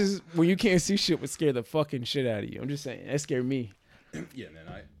fucking noises when you can't see shit would scare the fucking shit out of you. I'm just saying. That scared me. Yeah,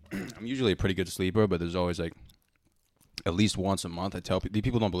 man. I'm usually a pretty good sleeper, but there's always, like, at least once a month, I tell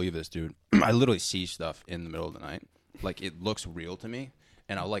people don't believe this, dude. I literally see stuff in the middle of the night. Like, it looks real to me.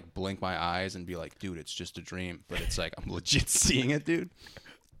 And I'll, like, blink my eyes and be like, dude, it's just a dream. But it's like, I'm legit seeing it, dude.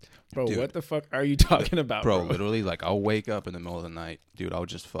 Bro, dude, what the fuck are you talking about, bro? Literally, like, I'll wake up in the middle of the night. Dude, I'll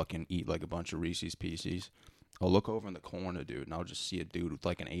just fucking eat, like, a bunch of Reese's Pieces. I'll look over in the corner, dude, and I'll just see a dude with,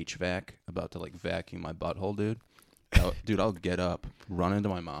 like, an HVAC about to, like, vacuum my butthole, dude. I'll get up, run into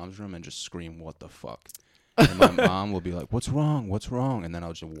my mom's room, and just scream, what the fuck? And my mom will be like, what's wrong? What's wrong? And then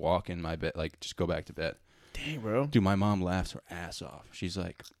I'll just walk in my bed, like, just go back to bed. Dang, bro. Dude, my mom laughs her ass off. She's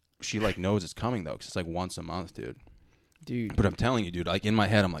like, she knows it's coming, though, because it's like once a month, dude. Dude. But I'm telling you, dude, like in my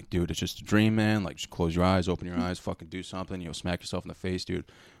head, I'm like, dude, it's just a dream, man. Like, just close your eyes, open your eyes, fucking do something, smack yourself in the face, dude.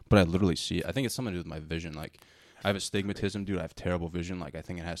 But I literally see it. I think it's something to do with my vision. Like, I have astigmatism, dude. I have terrible vision. Like, I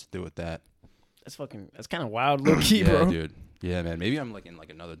think it has to do with that. That's kind of wild, low key, bro. Yeah, dude. Yeah, man. Maybe I'm like in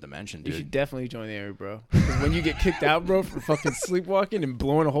like another dimension, dude. You should definitely join the Army, bro. Because when you get kicked out, bro, for fucking sleepwalking and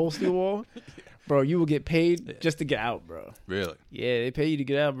blowing a hole through the wall, bro, you will get paid just to get out, bro. Really? Yeah, they pay you to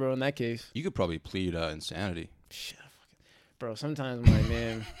get out, bro. In that case, you could probably plead insanity. Shit, bro. Sometimes I'm like,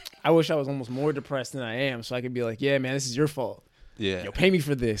 man, I wish I was almost more depressed than I am, so I could be like, yeah, man, this is your fault. Yeah. Yo, pay me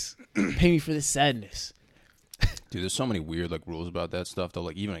for this. Pay me for this sadness. Dude, there's so many weird like rules about that stuff though.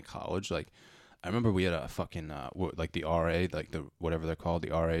 Like even in college, like I remember we had a fucking like the RA, like the whatever they're called,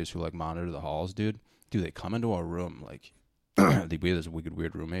 the RAs who like monitor the halls, dude. Dude, they come into our room like we had this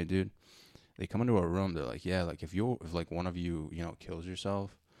weird roommate, dude. They come into our room, they're like, yeah, like if like one of you, kills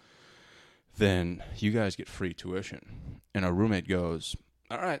yourself, then you guys get free tuition. And our roommate goes,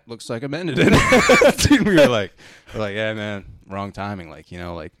 all right, looks like I'm ended it. Dude, we were like, yeah, man, wrong timing, like,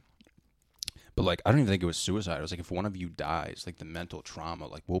 but But, like, I don't even think it was suicide. It was like, if one of you dies, like, the mental trauma,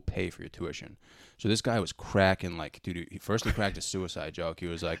 like, we'll pay for your tuition. So this guy was cracking, like, dude, he cracked a suicide joke. He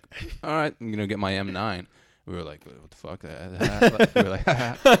was like, all right, I'm going to get my M9. We were like, what the fuck? We were like,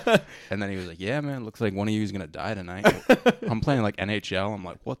 and then he was like, yeah, man, looks like one of you is going to die tonight. I'm playing, like, NHL. I'm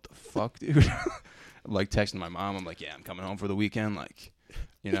like, what the fuck, dude? I'm, like, texting my mom. I'm like, yeah, I'm coming home for the weekend. Like,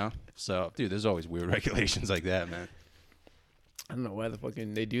 you know? So, dude, there's always weird regulations like that, man. I don't know why the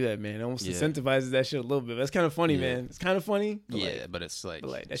fucking they do that, man. It almost incentivizes that shit a little bit. That's kind of funny, man. It's kind of funny. But it's like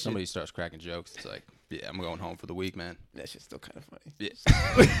somebody starts cracking jokes. It's like, yeah, I'm going home for the week, man. That shit's still kind of funny. Yeah.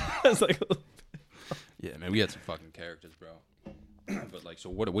 It's like, yeah, man, we had some fucking characters, bro. But, like, so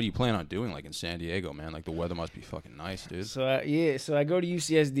what do you plan on doing, like, in San Diego, man? Like, the weather must be fucking nice, dude. So I go to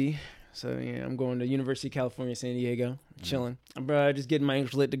UCSD. So yeah, I'm going to University of California, San Diego. Chilling. I'm just getting my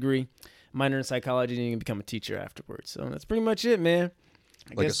English Lit degree. Minor in psychology and become a teacher afterwards. So that's pretty much it, man.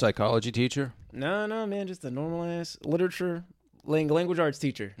 Like a psychology teacher? No, man. Just a normal ass literature, language arts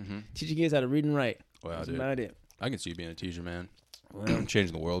teacher. Teaching kids how to read and write. Wow, that's dude. about it. I can see you being a teacher, man. Well,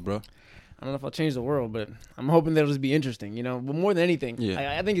 changing the world, bro. I don't know if I'll change the world, but I'm hoping that'll just be interesting, you know? But more than anything,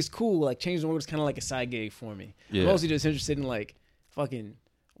 I think it's cool. Like, changing the world is kind of like a side gig for me. Yeah. I'm mostly just interested in, like, fucking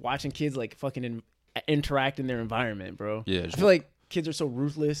watching kids, like, fucking interact in their environment, bro. Yeah. I feel like kids are so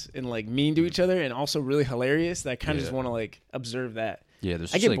ruthless and, like, mean to each other and also really hilarious that I kind of just want to, like, observe that. Yeah,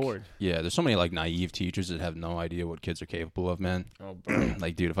 I get bored. Yeah, there's so many, like, naive teachers that have no idea what kids are capable of, man. Oh, bro.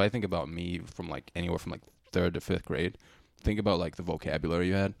 Like, dude, if I think about me from, like, anywhere from, like, 3rd to 5th grade, think about, like, the vocabulary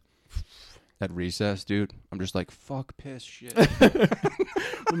you had at recess, dude. I'm just like, fuck, piss, shit.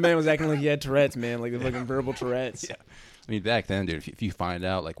 The man was acting like he had Tourette's, man, like the fucking verbal Tourette's. Yeah. I mean, back then, dude, if you find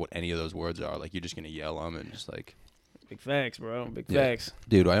out, like, what any of those words are, like, you're just going to yell them and just, like... Big facts, bro. Big facts.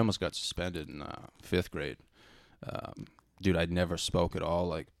 Dude, I almost got suspended in 5th grade. Dude, I'd never spoke at all.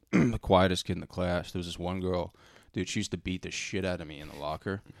 Like, the quietest kid in the class. There was this one girl, dude, she used to beat the shit out of me in the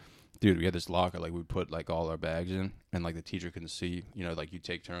locker. Dude, we had this locker, like, we put, like, all our bags in, and, like, the teacher couldn't see. You know, like, you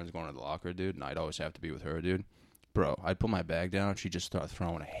take turns going to the locker, dude, and I'd always have to be with her, dude. Bro, I'd put my bag down, she'd just start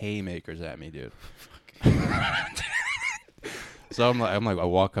throwing haymakers at me, dude. So I'm like, I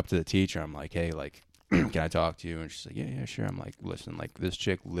walk up to the teacher, I'm like, hey, like, can I talk to you? And she's like, yeah, sure. I'm like, listen, like, this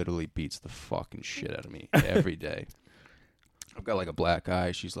chick literally beats the fucking shit out of me every day. I've got, like, a black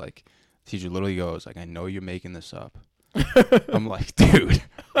eye. She's like, teacher literally goes, like, I know you're making this up. I'm like, dude,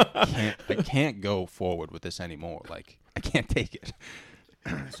 I can't go forward with this anymore. Like, I can't take it.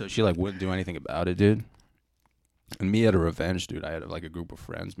 So she, like, wouldn't do anything about it, dude. And me at a revenge, dude, I had, like, a group of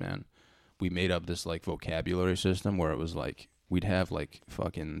friends, man. We made up this, like, vocabulary system where it was, like, we'd have, like,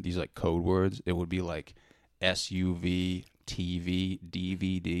 fucking these, like, code words. It would be, like, SUV, TV,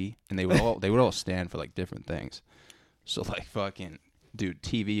 DVD, and they would all stand for, like, different things. So, like, fucking, dude,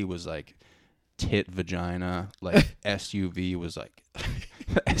 TV was, like, tit vagina. Like, SUV was, like,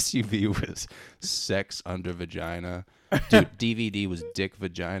 SUV was sex under vagina. Dude, DVD was dick,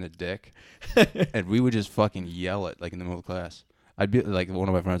 vagina, dick. And we would just fucking yell it, like, in the middle of class. I'd be, like, one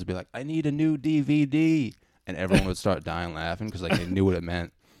of my friends would be like, I need a new DVD. And everyone would start dying laughing because, like, they knew what it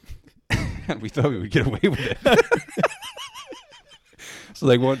meant. And we thought we would get away with it. So,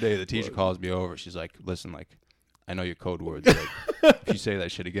 like, one day the teacher calls me over. She's like, listen, like, I know your code words. Like, if you say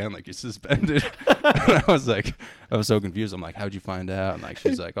that shit again, like, you're suspended. And I was so confused. I'm like, how'd you find out? And, like,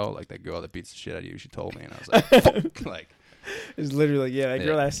 she's like, oh, like, that girl that beats the shit out of you, she told me. And I was like, fuck. Like, it's literally like, yeah, that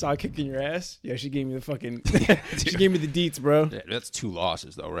girl that I saw kicking your ass. Yeah, she gave me the fucking, she gave me the deets, bro. Yeah, that's 2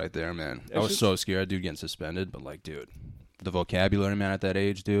 losses, though, right there, man. I was so scared, dude, getting suspended. But, like, dude, the vocabulary, man, at that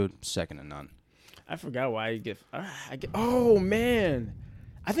age, dude, second to none. I forgot why oh, man.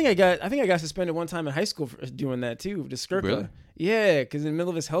 I think I got suspended one time in high school for doing that, too, to Skirka. Really? Yeah, because in the middle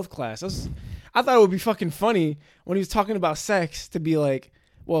of his health class, I thought it would be fucking funny when he was talking about sex to be like,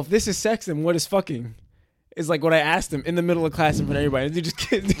 well, if this is sex, then what is fucking? Is like what I asked him in the middle of class in front of everybody. They just,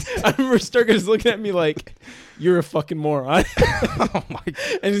 I remember Sturka just looking at me like, "You're a fucking moron." Oh my God.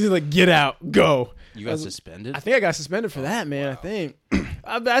 And he's like, "Get out, go." You got suspended? I think I got suspended for that, man. Wow.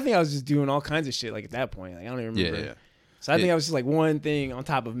 I think I was just doing all kinds of shit like at that point. Like I don't even remember. Yeah. So I think I was just like one thing on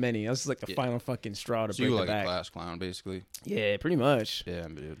top of many. I was just like the final fucking straw to break the back. So you were like a class clown, basically. Yeah, pretty much. Yeah,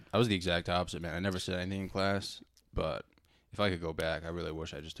 dude. I was the exact opposite, man. I never said anything in class, but if I could go back, I really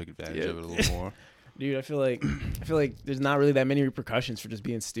wish I just took advantage of it a little more. Dude, I feel like there's not really that many repercussions for just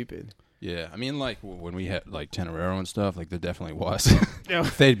being stupid. Yeah, I mean, like when we had like Tenorero and stuff, like there definitely was.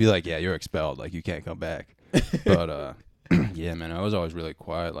 They'd be like, "Yeah, you're expelled. Like you can't come back." But yeah, man, I was always really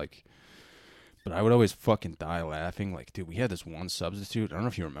quiet. Like But I would always fucking die laughing. Like, dude, we had this one substitute. I don't know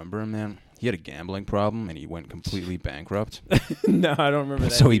if you remember him, man. He had a gambling problem, and he went completely bankrupt. No, I don't remember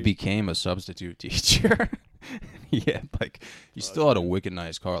that. So he became a substitute teacher. Yeah, like, he still had a wicked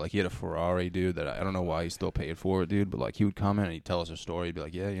nice car. Like, he had a Ferrari, dude, that I don't know why he still paid for it, dude. But, like, he would come in and he'd tell us a story. He'd be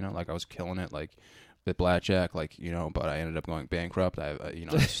like, yeah, you know, like, I was killing it, like, with blackjack, like, you know, but I ended up going bankrupt. I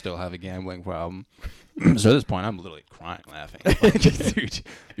still have a gambling problem. So at this point, I'm literally crying, laughing. Like, dude,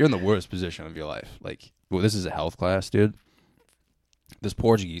 you're in the worst position of your life. Like, well, this is a health class, dude. This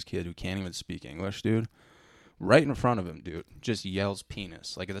Portuguese kid who can't even speak English, dude, right in front of him, dude, just yells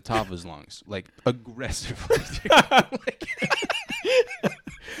penis, like, at the top of his lungs, like, aggressively, dude.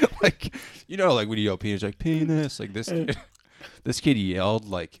 Like, you know, like, when you yell penis, like, penis, like, this kid yelled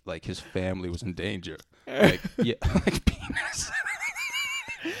like his family was in danger. Like, yeah, like, penis.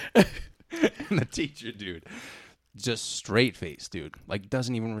 And the teacher, dude, just straight face, dude, like,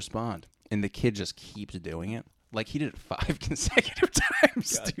 doesn't even respond. And the kid just keeps doing it. Like, he did it 5 consecutive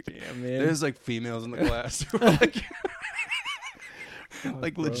times, God dude. Damn, man. There's, like, females in the class who were, like,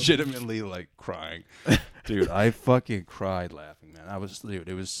 like, legitimately, like, crying. Dude, I fucking cried laughing, man.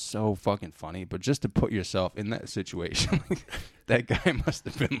 It was so fucking funny. But just to put yourself in that situation, like, that guy must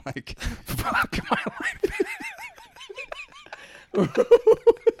have been like, fuck my life.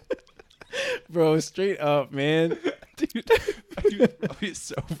 Bro, straight up, man. Dude, he's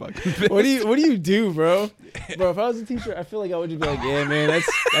so fucking pissed. What do you do, bro? Bro, if I was a teacher, I feel like I would just be like, yeah, man,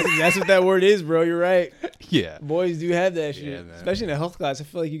 that's what that word is, bro. You're right. Yeah. Boys do have that shit. Yeah, especially in a health class. I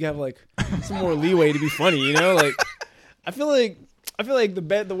feel like you have like some more leeway to be funny, you know? Like I feel like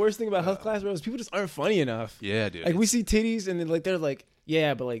the worst thing about health class, bro, is people just aren't funny enough. Yeah, dude. Like we see titties and then like they're like,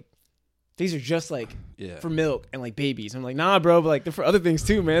 yeah, but like these are just like for milk and like babies. I'm like, nah, bro, but like they're for other things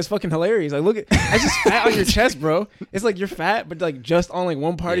too, man. It's fucking hilarious. Like, look at that's just fat on your chest, bro. It's like you're fat, but like just on like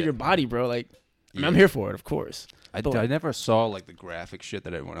one part of your body, bro. Like, I mean, I'm here for it, of course. I never saw like the graphic shit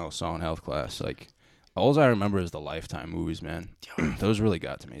that everyone else saw in health class. Like, all I remember is the Lifetime movies, man. Those really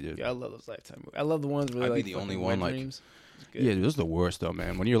got to me, dude. Yeah, I love those Lifetime movies. I love the ones where I'd like be the only one like. Dreams. Yeah, dude, those are the worst though,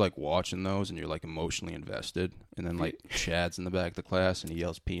 man. When you're like watching those and you're like emotionally invested, and then like Chad's in the back of the class and he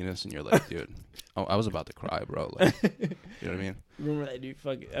yells penis, and you're like, dude, I was about to cry, bro. Like, you know what I mean? Remember that dude?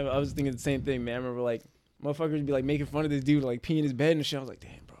 Fuck, I was thinking the same thing, man. I remember like motherfuckers would be like making fun of this dude, like peeing in his bed and shit. I was like,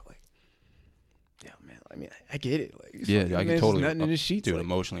 damn, bro, like, yeah, man. I mean, I get it. Like, yeah, I can totally. Nothing in his sheets, dude, like,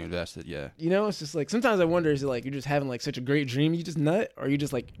 emotionally invested. Yeah. You know, it's just like sometimes I wonder, is it like you're just having like such a great dream, you just nut, or are you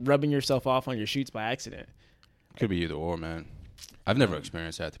just like rubbing yourself off on your sheets by accident? Could be either or, man. I've never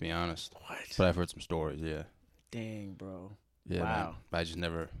experienced that, to be honest. What? But I've heard some stories, yeah. Dang, bro. Yeah, wow. Man. I just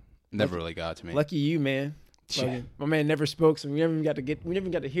never really got to me. Lucky you, man. Yeah. My man never spoke, so we never even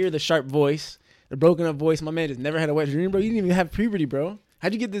got to hear the sharp voice, the broken up voice. My man just never had a wet dream, bro. You didn't even have puberty, bro.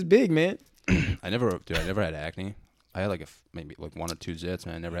 How'd you get this big, man? I never had acne. I had like maybe like 1 or 2 zits,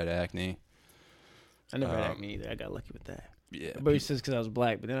 man. I never had acne. I never had acne either. I got lucky with that. Yeah. But it's just because I was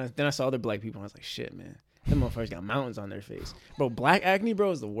black. But then I saw other black people, and I was like, shit, man. Them motherfuckers got mountains on their face. Bro, black acne,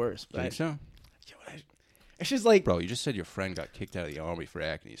 bro, is the worst. Think so? It's just like... Bro, you just said your friend got kicked out of the army for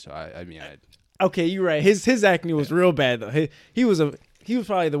acne, so I mean... Okay, you're right. His acne was real bad, though. He was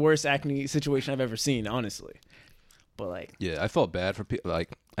probably the worst acne situation I've ever seen, honestly. But, like... Yeah, I felt bad for people. Like,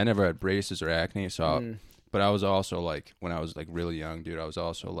 I never had braces or acne, so... But I was also, like, when I was, like, really young, dude, I was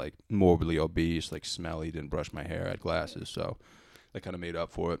also, like, morbidly obese, like, smelly, didn't brush my hair, had glasses, so that kind of made up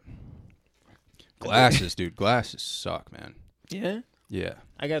for it. Glasses, dude. Glasses suck, man. Yeah? Yeah.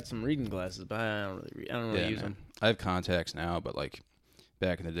 I got some reading glasses, but I don't really use them. I have contacts now, but like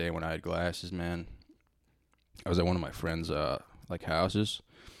back in the day when I had glasses, man, I was at one of my friends' like houses.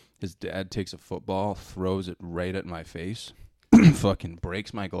 His dad takes a football, throws it right at my face, fucking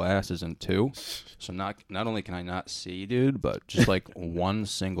breaks my glasses in 2. So not only can I not see, dude, but just like one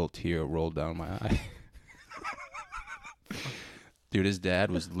single tear rolled down my eye. Dude, his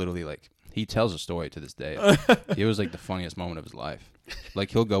dad was literally like, he tells a story to this day. It was like the funniest moment of his life.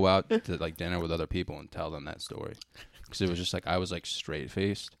 Like, he'll go out to like dinner with other people and tell them that story. Because it was just like, I was like straight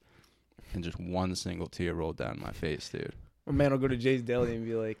faced and just one single tear rolled down my face, dude. My man will go to Jay's Deli and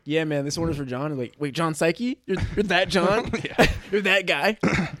be like, yeah, man, this order's for John. And like, wait, John Psyche? You're that John? Yeah. You're that guy?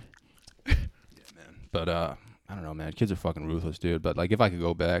 Yeah, man. But I don't know, man. Kids are fucking ruthless, dude. But like, if I could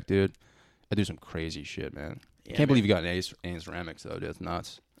go back, dude, I'd do some crazy shit, man. Yeah, Can't believe you got an A in ceramics, though, dude. It's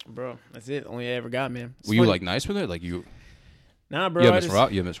nuts. Bro, that's it. Only I ever got, man. Were you like nice with it? Like you? Nah, bro. You have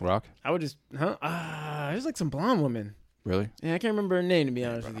Miss Rock? I would just, there's like some blonde woman. Really? Yeah, I can't remember her name, to be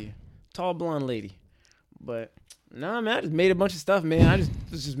honest with you. Tall blonde lady. But nah, man, I just made a bunch of stuff, man. I just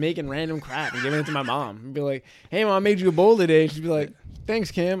was just making random crap and giving it to my mom. And be like, hey, mom, I made you a bowl today. And she'd be like,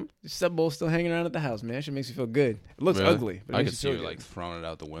 Thanks, Cam. The sub bowl's still hanging around at the house, man. That shit makes me feel good. It looks Really? ugly, but it I makes could me see feel you good. like throwing it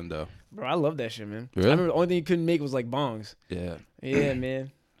out the window. Bro, I love that shit, man. Really? I remember the only thing you couldn't make was like bongs. Yeah. Yeah,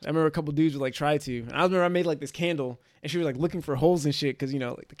 man. I remember a couple dudes would like try to. And I remember I made like this candle, and she was like looking for holes and shit because, you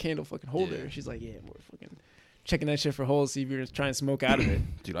know, like the candle fucking holder. Yeah. She's like, yeah, we're fucking checking that shit for holes, see if you're trying to smoke out of it.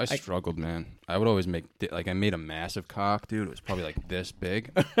 Dude, I struggled, man. I would always make, like, I made a massive cock, dude. It was probably like this big.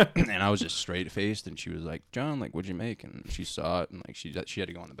 And I was just straight faced. And she was like, John, like, what'd you make? And she saw it. And, like, she had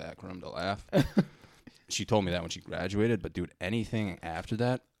to go in the back room to laugh. She told me that when she graduated. But, dude, anything after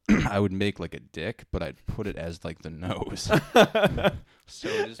that, I would make, like, a dick. But I'd put it as, like, the nose. So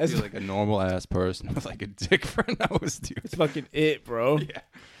I just feel like a normal-ass person with, like, a dick for a nose, dude. It's fucking it, bro. Yeah.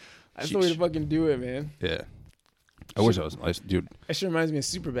 That's the way to fucking do it, man. Yeah. I wish I was nice, dude. That shit reminds me of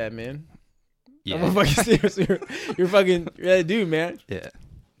Superbad, man. Yeah. I'm fucking serious. You're fucking that dude, man. Yeah.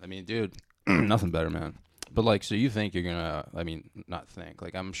 I mean, dude, nothing better, man. But, like, so you think you're gonna, I mean, not think.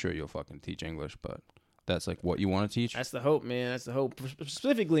 Like, I'm sure you'll fucking teach English, but that's, like, what you want to teach? That's the hope, man. That's the hope.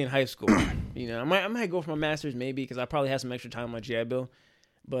 Specifically in high school. You know, I might go for my master's maybe because I probably have some extra time on my GI Bill.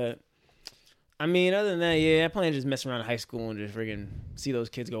 But, I mean, other than that, yeah, I plan to just mess around in high school and just friggin' see those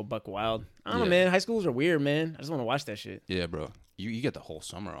kids go buck wild. I don't know, man. High schools are weird, man. I just want to watch that shit. Yeah, bro. You get the whole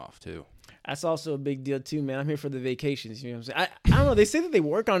summer off, too. That's also a big deal, too, man. I'm here for the vacations. You know what I'm saying? I don't know. They say that they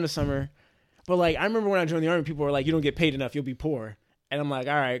work on the summer. But, like, I remember when I joined the Army, people were like, you don't get paid enough. You'll be poor. And I'm like,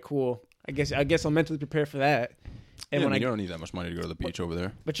 all right, cool. I guess I'll mentally prepare for that. And when you don't need that much money to go to the beach over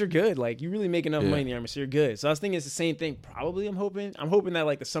there. But you're good. Like, you really make enough money in the Army, so you're good. So I was thinking it's the same thing. Probably, I'm hoping that,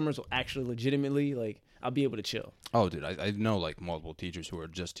 like, the summers will actually legitimately, like, I'll be able to chill. Oh, dude, I know, like, multiple teachers who are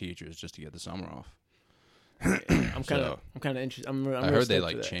just teachers just to get the summer off. I'm kind of interested. I heard they,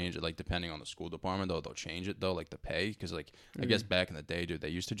 like, change it, like, depending on the school department, though. They'll change it, though, like, the pay. Because, like, I guess back in the day, dude, they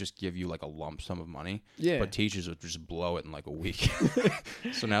used to just give you, like, a lump sum of money. Yeah. But teachers would just blow it in, like, a week.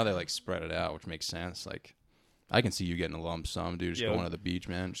 So now they, like, spread it out, which makes sense. Like, I can see you getting a lump sum, dude, just going to the beach,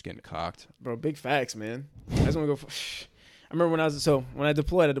 man, just getting cocked. Bro, big facts, man. I just want to go for... I remember when I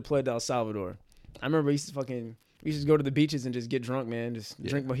deployed to El Salvador. I remember we used to go to the beaches and just get drunk, man. Just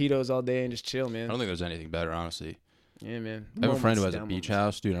drink mojitos all day and just chill, man. I don't think there's anything better, honestly. Yeah, man. I have a friend who has a beach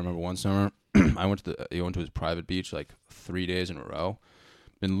house, dude. I remember one summer, he went to his private beach like 3 days in a row,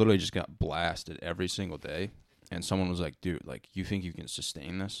 and literally just got blasted every single day. And someone was like, dude, like, you think you can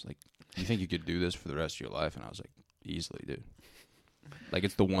sustain this? Like, you think you could do this for the rest of your life? And I was like, easily, dude. Like,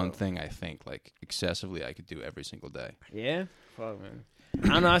 it's the one thing I think, like, excessively I could do every single day. Yeah? Fuck, man.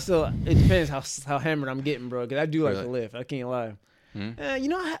 I don't know. It depends how hammered I'm getting, bro. Because I do like to lift. I can't lie. You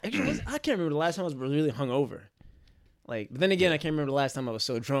know, I can't remember the last time I was really hungover. Like, but then again, I can't remember the last time I was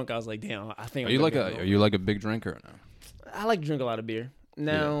so drunk. I was like, damn, I think. Are you like a big drinker or no? I like to drink a lot of beer.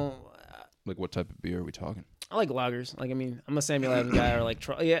 Now, like, what type of beer are we talking? I like lagers. Like, I mean, I'm a Samuel Adams guy, or like,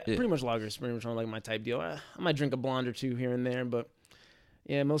 pretty much lagers. Pretty much like my type deal. I might drink a blonde or two here and there, but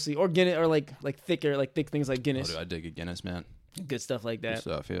yeah, mostly or Guinness or like thick things like Guinness. Oh, dude, I dig a Guinness, man. Good stuff like that. Good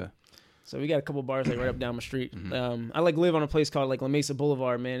stuff, yeah. So we got a couple bars like right up down my street. I like live on a place called like La Mesa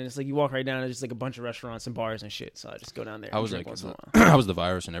Boulevard, man. And it's like you walk right down, and it's just like a bunch of restaurants and bars and shit. So I just go down there. I was like, how was the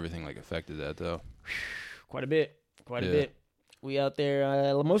virus and everything like affected that though? Quite a bit. We out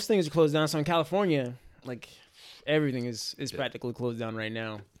there. Most things are closed down. So in California, like everything is practically closed down right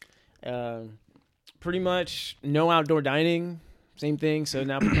now. Pretty much no outdoor dining. Same thing. So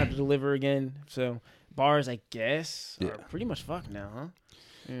now people have to deliver again. So bars, I guess, are pretty much fucked now, huh?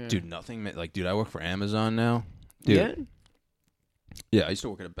 Yeah. Dude, nothing. Like, dude, I work for Amazon now. Dude. Yeah, I used to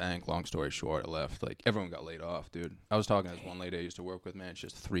work at a bank. Long story short, I left. Like, everyone got laid off, dude. I was talking to this one lady I used to work with, man. She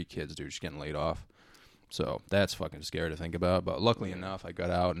has 3 kids, dude. She's getting laid off. So that's fucking scary to think about. But luckily enough, I got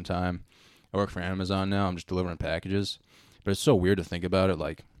out in time. I work for Amazon now. I'm just delivering packages. But it's so weird to think about it.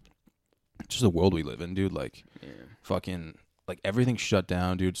 Like, just the world we live in, dude. Like, fucking... Like, everything's shut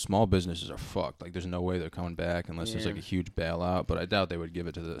down, dude. Small businesses are fucked. Like, there's no way they're coming back unless there's, like, a huge bailout. But I doubt they would give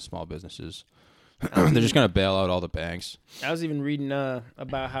it to the small businesses. They're just going to bail out all the banks. I was even reading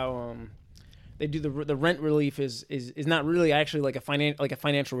about how they do the rent relief is not really actually like a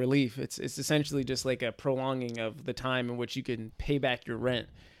financial relief. It's essentially just like a prolonging of the time in which you can pay back your rent.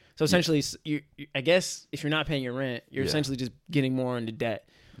 So essentially, I guess if you're not paying your rent, you're essentially just getting more into debt.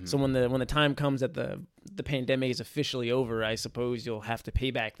 So when the time comes that the pandemic is officially over, I suppose you'll have to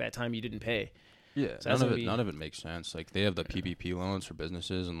pay back that time you didn't pay. Yeah, so none of it makes sense. Like, they have the PPP loans for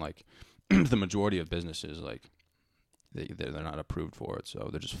businesses, and like the majority of businesses, like they're not approved for it, so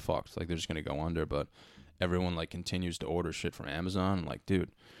they're just fucked. Like, they're just gonna go under. But everyone like continues to order shit from Amazon. And, like, dude,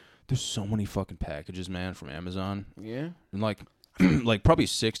 there's so many fucking packages, man, from Amazon. Yeah, and like like probably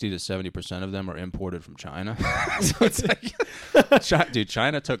 60 to 70% of them are imported from China. So it's like, dude,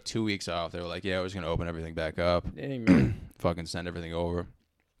 China took 2 weeks off. They were like, yeah, we're just gonna open everything back up. Dang, man. Fucking send everything over.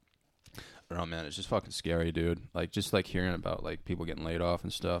 I don't know, man. It's just fucking scary, dude. Like, just like hearing about like people getting laid off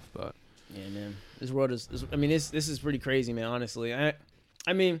and stuff. But yeah, man, this world is. I mean, this is pretty crazy, man. Honestly, I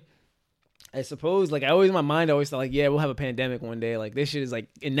mean, I suppose like I always in my mind I always thought like, yeah, we'll have a pandemic one day. Like this shit is like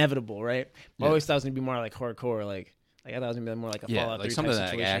inevitable, right? I always thought it was gonna be more like hardcore, like I thought it was gonna be more like a Fallout 3 like something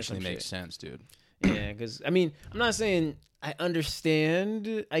type that actually makes shit. sense, dude. Yeah, because I mean, I'm not saying I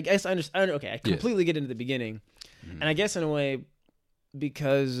understand. I guess I understand. Okay, I completely get into the beginning, and I guess in a way,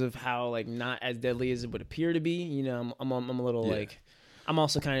 because of how like not as deadly as it would appear to be, you know, I'm a little like, I'm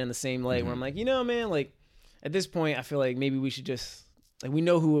also kind of in the same light where I'm like, you know, man, like at this point, I feel like maybe we should just like we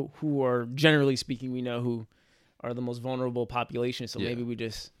know who are generally speaking, we know who are the most vulnerable population, so maybe we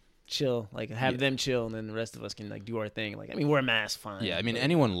just chill, like have them chill, and then the rest of us can like do our thing. Like I mean, wear a mask, fine. Yeah, I mean,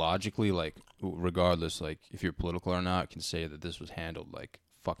 anyone logically, like regardless, like if you're political or not, can say that this was handled like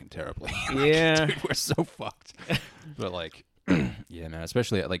fucking terribly. Yeah, dude, we're so fucked. But like, yeah, man,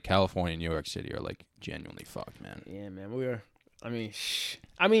 especially like California and New York City are like genuinely fucked, man. Yeah, man, we are. I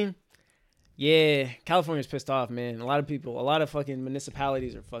mean, yeah, California's pissed off, man. A lot of people, a lot of fucking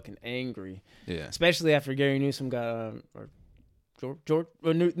municipalities are fucking angry. Yeah, especially after Gary Newsom got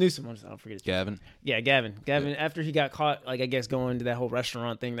Newsom, I don't forget his name. Gavin. Yeah, Gavin. Yeah. After he got caught, like I guess going to that whole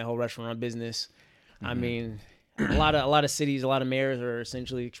restaurant thing, that whole restaurant business. I mean, a lot of cities, a lot of mayors are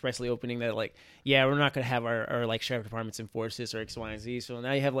essentially expressly opening that, like, yeah, we're not gonna have our like sheriff departments enforce this or X, Y, and Z. So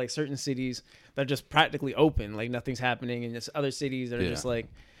now you have like certain cities that are just practically open, like nothing's happening, and just other cities that are just like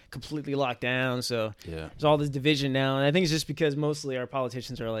completely locked down. So there's all this division now, and I think it's just because mostly our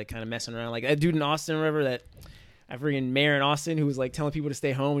politicians are like kind of messing around. Like that dude in Austin, remember that freaking mayor in Austin who was like telling people to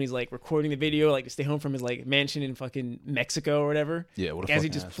stay home, and he's like recording the video like to stay home from his like mansion in fucking Mexico or whatever. Yeah, what a fucking he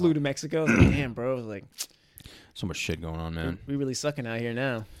just flew to Mexico. I was like, damn, bro. I was like, so much shit going on, man. We really sucking out here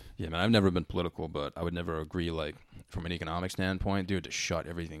now. Yeah, man. I've never been political, but I would never agree, like from an economic standpoint, dude, to shut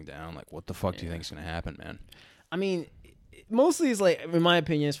everything down. Like, what the fuck do you think is gonna happen, man? I mean, mostly it's like, in my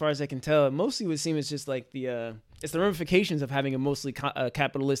opinion, as far as I can tell, mostly it would seem it's just like it's the ramifications of having a mostly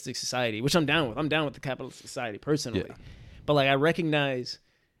capitalistic society, which I'm down with. I'm down with the capitalist society personally. Yeah. But like I recognize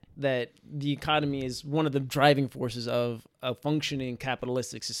that the economy is one of the driving forces of a functioning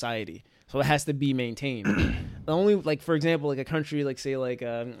capitalistic society. So it has to be maintained. The only, like, for example, like a country like say like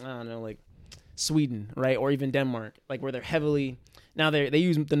I don't know, like Sweden, right? Or even Denmark, like where they're heavily, now they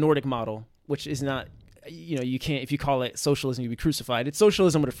use the Nordic model, which is not, you know, you can't, if you call it socialism, you'd be crucified. It's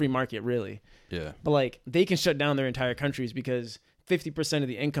socialism with a free market, really. Yeah. But like they can shut down their entire countries because 50% of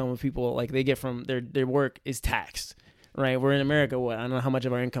the income of people like they get from their work is taxed, right? We're in America. What, I don't know how much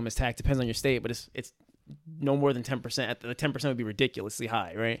of our income is taxed. Depends on your state, but it's no more than 10%. The 10% would be ridiculously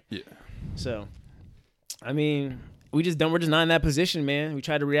high, right? Yeah. So, I mean, we're just not in that position, man. We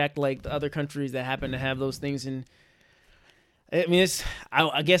try to react like the other countries that happen to have those things. And I mean,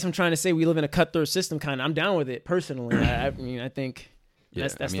 I guess I'm trying to say we live in a cutthroat system, kind of. I'm down with it personally. I mean, I think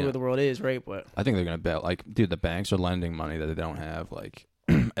that's the way the world is, right? But I think they're gonna bet, like, dude, the banks are lending money that they don't have. Like,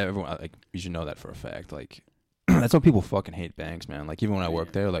 everyone, like, you should know that for a fact. Like, that's why people fucking hate banks, man. Like, even when I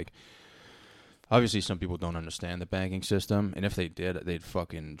worked there, like, obviously some people don't understand the banking system, and if they did, they'd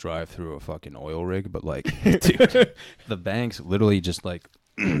fucking drive through a fucking oil rig. But like, dude, the banks literally just like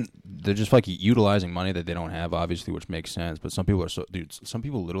they're just like utilizing money that they don't have, obviously, which makes sense. But some people are some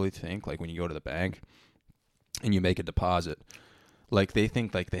people literally think like when you go to the bank and you make a deposit, like they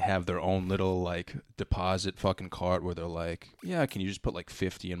think like they have their own little like deposit fucking cart where they're like, yeah, can you just put like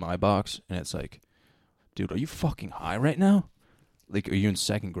 50 in my box? And it's like, dude, are you fucking high right now? Like, are you in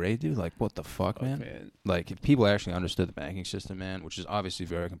second grade, dude? Like, what the fuck, man? Like, if people actually understood the banking system, man, which is obviously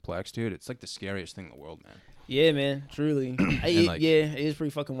very complex, dude, it's like the scariest thing in the world, man. Yeah, man, truly. Yeah, it is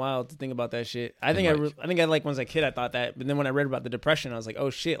pretty fucking wild to think about that shit. I think I like when I was a kid, I thought that, but then when I read about the depression, I was like, oh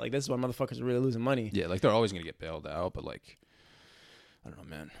shit, like this is why motherfuckers are really losing money. Yeah, like they're always gonna get bailed out, but like, I don't know,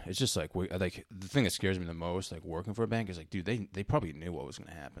 man. It's just like the thing that scares me the most, like working for a bank, is like, dude, they probably knew what was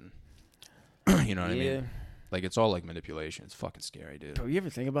gonna happen. You know what I mean? Like, it's all, like, manipulation. It's fucking scary, dude. Bro, you ever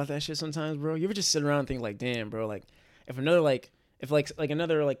think about that shit sometimes, bro? You ever just sit around and think, like, damn, bro, like, if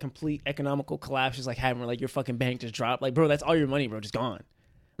another complete economical collapse is, like, happening, where, like, your fucking bank just dropped, like, bro, that's all your money, bro, just gone.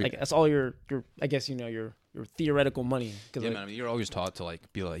 Like, that's all your I guess, you know, your theoretical money. Yeah, like, man, I mean, you're always taught to,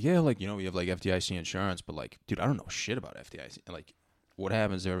 like, be like, yeah, like, you know, we have, like, FDIC insurance, but, like, dude, I don't know shit about FDIC. And, like, what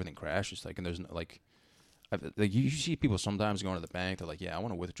happens if everything crashes? Like, and there's, no, like you see people sometimes going to the bank. They're like, "Yeah, I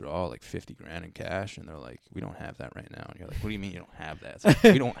want to withdraw like 50 grand in cash," and they're like, "We don't have that right now." And you're like, "What do you mean you don't have that?" It's like,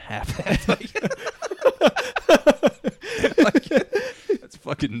 we don't have that.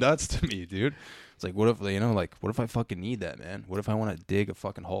 fucking nuts to me, dude. It's like, what if, what if I fucking need that, man? What if I want to dig a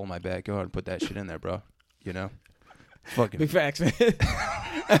fucking hole in my backyard and put that shit in there, bro? You know? Fucking big facts, man.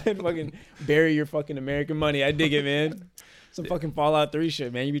 Fucking bury your fucking American money. I dig it, man. Some fucking Fallout 3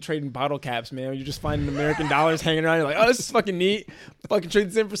 shit, man. You be trading bottle caps, man. You just finding American dollars hanging around. You're like, oh, this is fucking neat. Fucking trade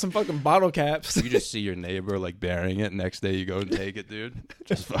this in for some fucking bottle caps. You just see your neighbor like burying it. Next day you go and take it, dude.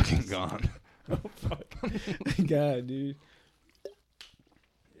 Just fucking gone. Oh, fuck. God, dude.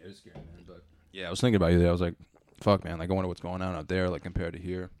 Yeah, it was scary, man. But yeah, I was thinking about you there. I was like, fuck, man. Like, I wonder what's going on out there, like, compared to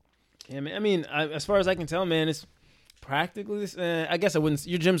here. Yeah, man. I mean, as far as I can tell, man, it's practically. I guess I wouldn't.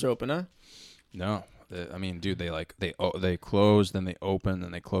 Your gyms are open, huh? No, I mean, dude, they closed, then they opened,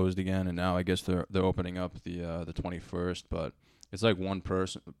 then they closed again, and now I guess they're opening up the 21st. But it's like one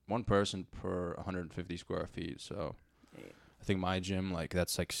person per 150 square feet. So I think my gym, like,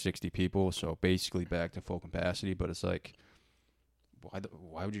 that's like 60 people, so basically back to full capacity. But it's like,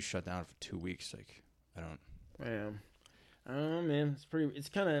 why would you shut down for 2 weeks? Like, I don't. Yeah. I don't know, man. It's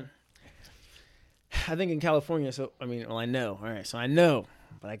kind of. I think in California, so I mean, well, I know. All right, so I know,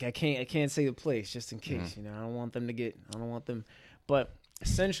 but I can't say the place just in case. You know, I don't want them. But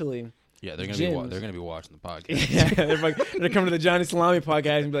essentially, yeah, they're gonna be watching the podcast. Yeah, they're coming to the Johnny Salami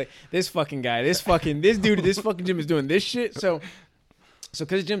podcast and be like, this fucking guy, this dude at this fucking gym is doing this shit. So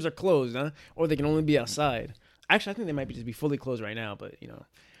because gyms are closed, huh? Or they can only be outside. Actually, I think they might just be fully closed right now. But you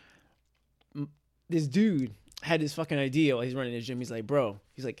know, this dude had this fucking idea while he's running his gym. He's like, bro,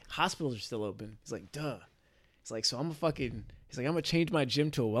 hospitals are still open. He's like, duh. He's like, so I'm gonna change my gym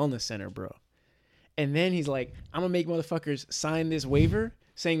to a wellness center, bro. And then he's like, I'm gonna make motherfuckers sign this waiver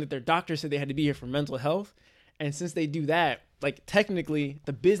saying that their doctor said they had to be here for mental health. And since they do that, like, technically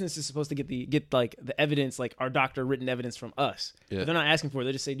the business is supposed to get like the evidence, like our doctor written evidence from us. Yeah. But they're not asking for it.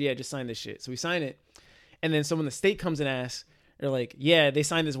 They just say, yeah, just sign this shit. So we sign it. And then so when the state comes and asks, they're like, yeah, they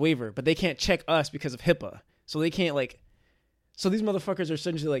signed this waiver, but they can't check us because of HIPAA. So they can't, like, so these motherfuckers are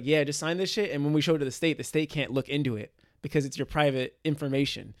essentially like, yeah, just sign this shit. And when we show it to the state can't look into it because it's your private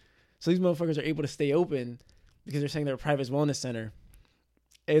information. So these motherfuckers are able to stay open because they're saying they're a private wellness center.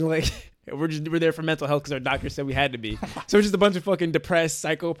 And like, we're there for mental health because our doctor said we had to be. So it's just a bunch of fucking depressed,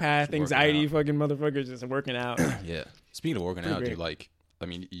 psychopath, anxiety fucking motherfuckers just working out. Yeah. Speaking of working out, dude, like, I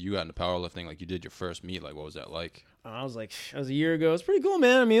mean, you got into powerlifting, like, you did your first meet. Like, what was that like? I was a year ago. It was pretty cool,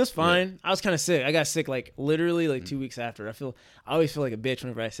 man. I mean, it was fine. Yeah. I was kind of sick. I got sick, like, literally, like, 2 weeks after. I always feel like a bitch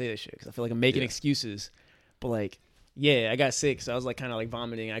whenever I say this shit because I feel like I'm making excuses. But, like, yeah, I got sick, so I was, like, kind of, like,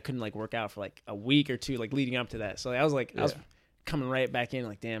 vomiting. I couldn't, like, work out for, like, a week or two, like, leading up to that. So I was, like, I was coming right back in,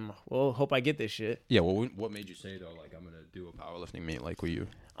 like, damn, well, hope I get this shit. Yeah, well, what made you say, though, like, I'm going to do a powerlifting meet? Like, were you...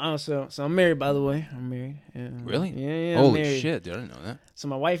 Oh, so I'm married, by the way. I'm married. Yeah. Really? Yeah. Holy shit, dude, I didn't know that. So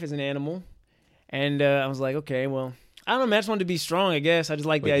my wife is an animal, and I was like, okay, well, I don't know, man. I just wanted to be strong, I guess. I just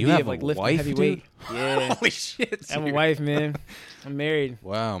like the idea of, like, lifting heavy weight. Yeah. Holy shit. I have a wife, man. I'm married.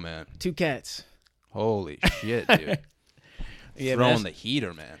 Wow, man. 2 cats. Holy shit, dude. Yeah, throwing the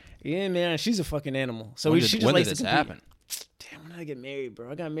heater, man. Yeah, man. She's a fucking animal. So when she just when likes did this to compete. happen? Damn, when did I get married,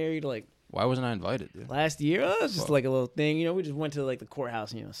 bro? I got married, like... Why wasn't I invited, dude? Last year. Oh, it was just like a little thing. You know, we just went to, like, the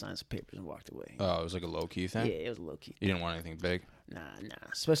courthouse and, signed some papers and walked away. Oh, it was like a low-key thing? Yeah, it was a low-key thing. You didn't want anything big? Nah.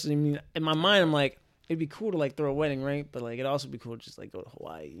 Especially, I mean, in my mind, I'm like, it'd be cool to, like, throw a wedding, right? But, like, it'd also be cool to just, like, go to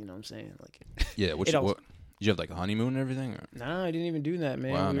Hawaii. You know what I'm saying? Like, yeah, what, did you have, like, a honeymoon and everything? Or? Nah, I didn't even do that,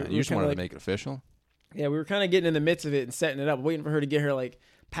 man. Wow, man. You just wanted to make it official? Yeah, we were kind of getting in the midst of it and setting it up, waiting for her to get her, like,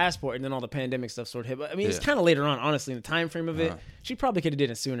 passport, and then all the pandemic stuff sort of hit. But, I mean, it's kind of later on, honestly, in the time frame of it. She probably could have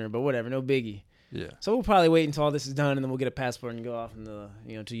did it sooner, but whatever, no biggie. Yeah. So we'll probably wait until all this is done, and then we'll get a passport and go off in the,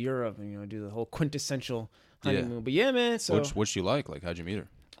 to Europe and, do the whole quintessential honeymoon. Yeah. But yeah, man. So what'd she like? Like, how'd you meet her?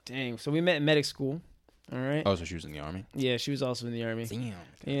 Dang. So we met in medic school. All right. Oh, so she was in the Army? Yeah, she was also in the Army. Damn.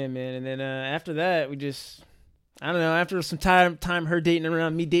 Yeah, man. And then after that, we just... I don't know. After some time, her dating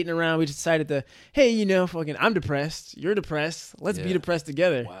around, me dating around, we decided to, hey, fucking, I'm depressed. You're depressed. Let's be depressed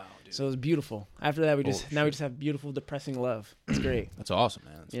together. Wow, dude. So it was beautiful. After that, we just have beautiful, depressing love. It's great. That's awesome,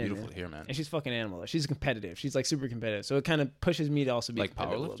 man. It's beautiful to hear, man. And she's fucking animal. She's competitive. She's like super competitive. So it kind of pushes me to also be like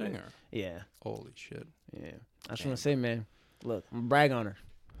powerlifting, or yeah. Holy shit. Yeah. I just want to say, man. Look, I'm gonna brag on her.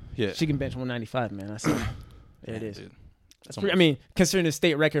 Yeah. She can bench 195, man. I see. There it is. Dude. That's pretty. I mean, considering the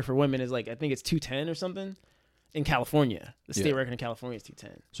state record for women is like, I think it's 210 or something. In California, the state record in California is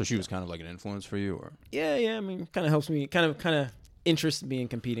 210. So she was kind of like an influence for you, or? Yeah. I mean, kind of helps me, kind of interests me in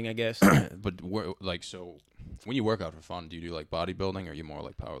competing, I guess. But so when you work out for fun, do you do like bodybuilding, or are you more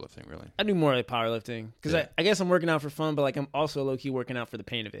like powerlifting? Really? I do more like powerlifting because I guess I'm working out for fun, but like I'm also low key working out for the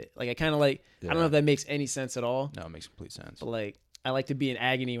pain of it. Like I kind of like I don't know if that makes any sense at all. No, it makes complete sense. But like I like to be in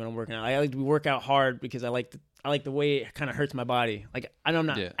agony when I'm working out. I like to work out hard because I like the way it kind of hurts my body. Like I know I'm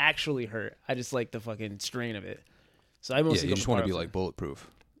not actually hurt. I just like the fucking strain of it. So I mostly you just want to be like bulletproof.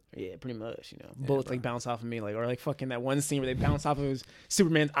 Yeah, pretty much. Bullets like bounce off of me, like or like fucking that one scene where they bounce off of his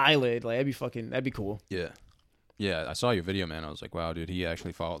Superman's eyelid. Like that'd be cool. Yeah. Yeah, I saw your video, man. I was like, wow, dude, he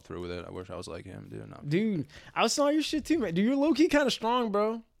actually followed through with it. I wish I was like him, dude. No. Dude, I saw your shit too, man. Dude, you're low key kind of strong,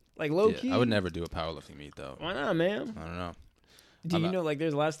 bro. Like low key. I would never do a powerlifting meet though. Why not, man? I don't know. Do you know like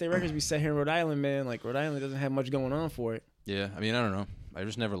there's a lot of state records we set here in Rhode Island, man? Like Rhode Island doesn't have much going on for it. Yeah, I mean, I don't know. I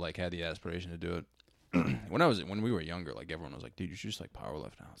just never like had the aspiration to do it. When we were younger, like everyone was like, dude, you should just like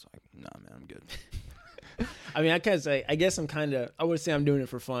powerlift. And I was like, nah, man, I'm good. I mean, I guess I'm kind of. I would say I'm doing it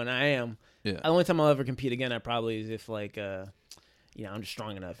for fun. I am. Yeah. The only time I'll ever compete again, I probably is if like, I'm just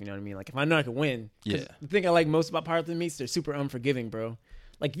strong enough. You know what I mean? Like if I know I can win. Yeah. The thing I like most about powerlifting meets, they're super unforgiving, bro.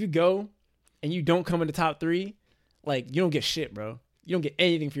 Like if you go and you don't come in the top 3, like you don't get shit, bro. You don't get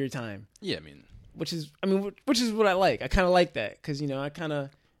anything for your time. Yeah, I mean, which is what I like. I kind of like that because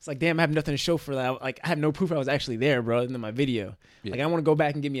it's like, damn, I have nothing to show for that. Like I have no proof I was actually there, bro, other than my video. Yeah. Like I want to go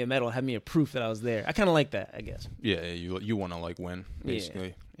back and give me a medal, have me a proof that I was there. I kind of like that, I guess. Yeah, you want to like win,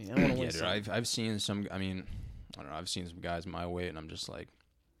 basically. Yeah, I want to win. Dude, I've seen some. I mean, I don't know. I've seen some guys my weight, and I'm just like,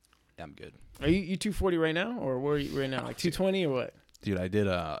 yeah, I'm good. Are you 240 right now, or where are you right now? Like 220 or what? Dude, I did.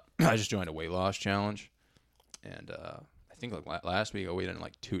 I just joined a weight loss challenge, and I think like last week I weighed in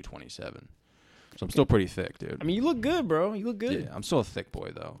like 227. So I'm still pretty thick, dude. I mean, you look good, bro. You look good. Yeah, I'm still a thick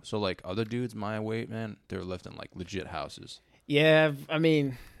boy though. So like other dudes my weight, man, they're lifting like legit houses. Yeah, I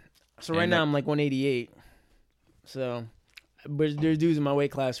mean, so right now I'm like 188. So, but there's dudes in my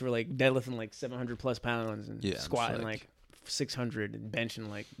weight class who are like deadlifting like 700 plus pounds and squatting like 600 and benching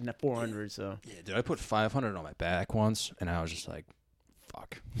like 400. So yeah, dude, I put 500 on my back once, and I was just like,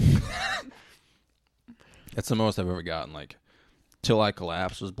 fuck. That's the most I've ever gotten. Like, Till I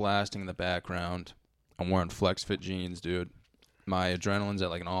Collapse was blasting in the background. I'm wearing flex fit jeans, dude. My adrenaline's at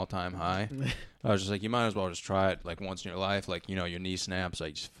like an all-time high. I was just like, you might as well just try it like once in your life. Like, your knee snaps,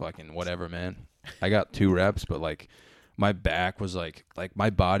 like just fucking whatever, man. I got 2 reps, but like my back was like my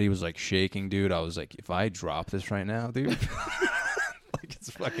body was like shaking, dude. I was like, if I drop this right now, dude, like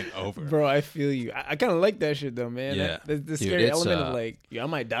it's fucking over. Bro, I feel you. I kind of like that shit though, man. Yeah. The scary element of like, I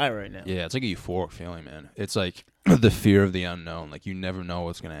might die right now. Yeah, it's like a euphoric feeling, man. It's like the fear of the unknown. Like you never know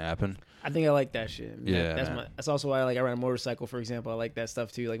what's gonna happen. I think I like that shit. Yeah, that's also why I ride a motorcycle, for example. I like that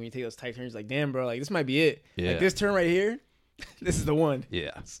stuff too. Like when you take those tight turns, like damn, bro, like this might be it. Yeah. Like this turn right here, this is the one.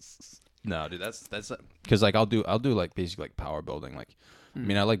 Yeah. No, dude, that's because like I'll do like basically like power building. Like, I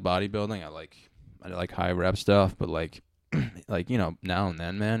mean, I like bodybuilding. I like high rep stuff, but like now and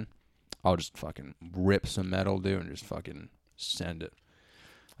then, man, I'll just fucking rip some metal, dude, and just fucking send it.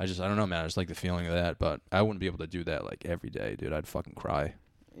 I don't know, man. I just like the feeling of that, but I wouldn't be able to do that like every day, dude. I'd fucking cry.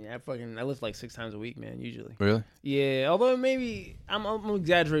 Yeah, I lift like 6 times a week, man. Usually. Really? Yeah. Although maybe I'm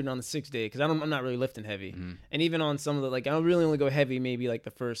exaggerating on the 6th day because I'm not really lifting heavy, and even on some of the like I really only go heavy maybe like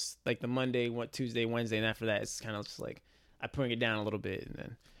the first like the Monday, Tuesday, Wednesday, and after that it's kind of just like I bring it down a little bit and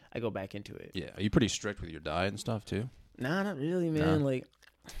then I go back into it. Yeah. Are you pretty strict with your diet and stuff too? Nah, not really, man. Nah. Like,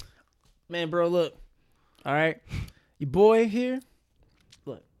 man, bro, look. All right, your boy here.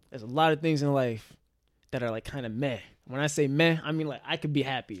 Look, there's a lot of things in life that are like kind of meh. When I say meh, I mean like I could be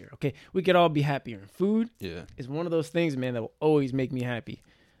happier, okay? We could all be happier. Food is one of those things, man, that will always make me happy.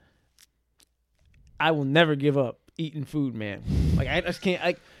 I will never give up eating food, man. Like I just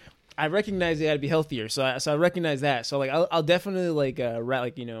can't. I recognize they got to be healthier, so I recognize that. So like I'll definitely like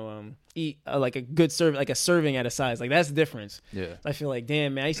eat like a good a serving at a size. Like that's the difference. Yeah. I feel like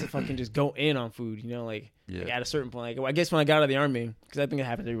damn, man, I used to fucking just go in on food, like at a certain point. Like I guess when I got out of the army, because I think it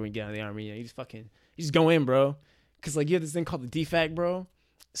happens every when you get out of the army. You just go in, bro. Because, like, you have this thing called the DFAC, bro.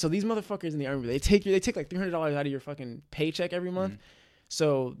 So these motherfuckers in the army, they take like $300 out of your fucking paycheck every month.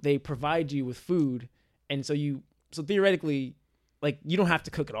 So they provide you with food. And so theoretically, like, you don't have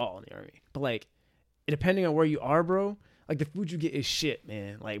to cook at all in the army. But, like, depending on where you are, bro, like, the food you get is shit,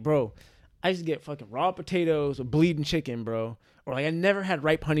 man. Like, bro, I used to get fucking raw potatoes or bleeding chicken, bro. Or, like, I never had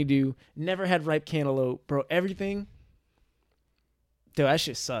ripe honeydew, never had ripe cantaloupe, bro. Everything. Dude, that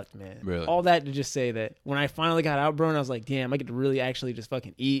shit sucked, man. Really? All that to just say that when I finally got out, bro, and I was like, damn, I get to really actually just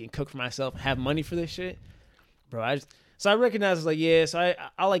fucking eat and cook for myself and have money for this shit. Bro, I recognized, I was like, yeah, so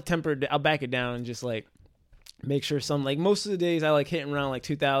I like I'll back it down and just like make sure like most of the days I like hitting around like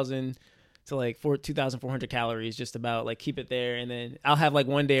 2,000 to like 2,400 calories, just about like keep it there. And then I'll have like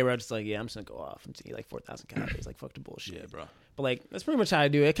one day where I'm just like, yeah, I'm just gonna go off and eat like 4,000 calories. Like, fuck the bullshit. Yeah, bro. But like, that's pretty much how I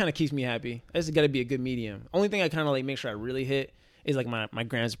do it. It kind of keeps me happy. I just gotta be a good medium. Only thing I kind of like make sure I really hit is like my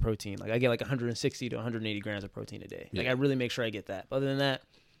grams of protein. Like I get like 160 to 180 grams of protein a day. Like I really make sure I get that. Other than that,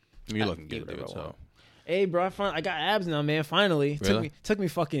 you're looking good, dude. So, hey, bro, I got abs now, man. Finally, really? took me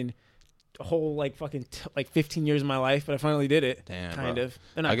fucking a whole like 15 years of my life, but I finally did it. Damn, kind bro. of.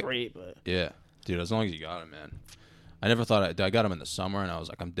 They're not great, but yeah, dude. As long as you got it, man. I never thought I got them in the summer, and I was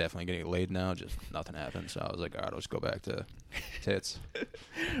like, I'm definitely getting laid now. Just nothing happened, so I was like, all right, I'll just go back to tits.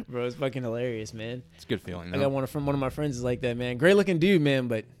 Bro, it's fucking hilarious, man. It's a good feeling. I got one of my friends is like that, man. Great looking dude, man,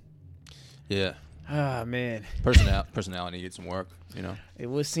 but yeah. Ah, man. Personality needs some work, you know. It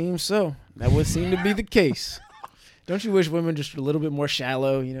would seem so. That would seem to be the case. Don't you wish women just a little bit more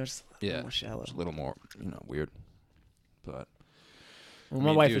shallow, you know, just a little more shallow. Just a little more, you know, weird. But well,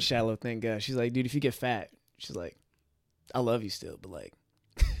 my wife is shallow, thank God. She's like, dude, if you get fat, she's like, I love you still, but like,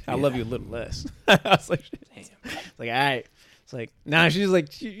 I love you a little less. I was like, damn. It's like, all right. It's like, nah, she's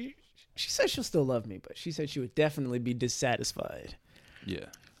like, she said she'll still love me, but she said she would definitely be dissatisfied. Yeah.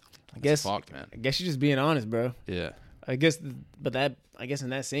 I guess, fucked, man. I guess you're just being honest, bro. Yeah. I guess in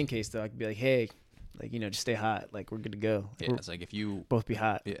that same case, though, I could be like, hey, like, you know, just stay hot. Like, we're good to go. Yeah, it's like if you both be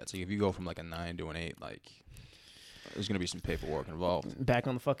hot. Yeah, it's like if you go from like a 9 to an 8, like, there's gonna be some paperwork involved. Back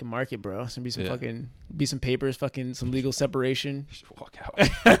on the fucking market, bro. It's gonna be some some papers, fucking some legal separation. You should walk out.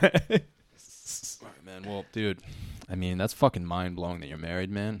 All right, man. Well, dude, I mean, that's fucking mind blowing that you're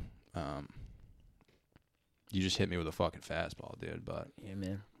married, man. You just hit me with a fucking fastball, dude. But yeah,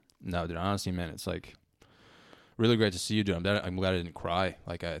 man. No, dude. Honestly, man, it's like really great to see you, dude. I'm glad I didn't cry.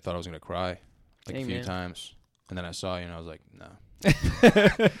 Like I thought I was gonna cry, like a few times, and then I saw you, and I was like, no,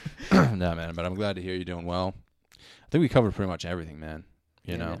 no, man. But I'm glad to hear you're doing well. I think we covered pretty much everything, man.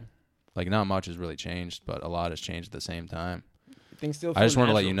 You know, man. Like not much has really changed, but a lot has changed at the same time. Things still. I just want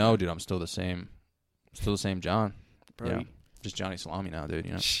to let you know, dude. I'm still the same John. Bro, you know, just Johnny Salami now, dude.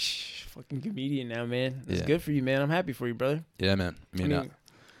 You know, fucking comedian now, man. That's good for you, man. I'm happy for you, brother. Yeah, man. I mean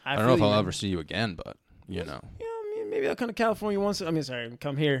I don't know if I'll ever see you again, but you know. Yeah, maybe I'll come to California once.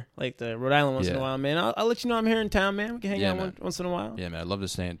 Come here, like the Rhode Island once in a while, man. I'll let you know I'm here in town, man. We can hang out once in a while. Yeah, man. I'd love to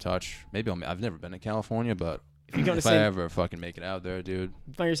stay in touch. Maybe I've never been to California, but if I ever fucking make it out there, dude.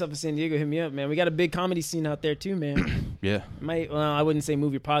 Find yourself in San Diego, hit me up, man. We got a big comedy scene out there too, man. Yeah. I wouldn't say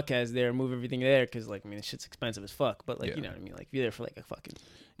move your podcast there, move everything there, because like, I mean, this shit's expensive as fuck. But like, you know what I mean? Like, if you're there for like a fucking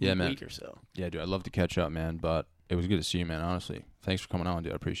week or so. Yeah, dude. I'd love to catch up, man. But it was good to see you, man. Honestly, thanks for coming on,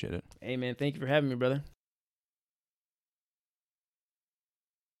 dude. I appreciate it. Hey, man. Thank you for having me, brother.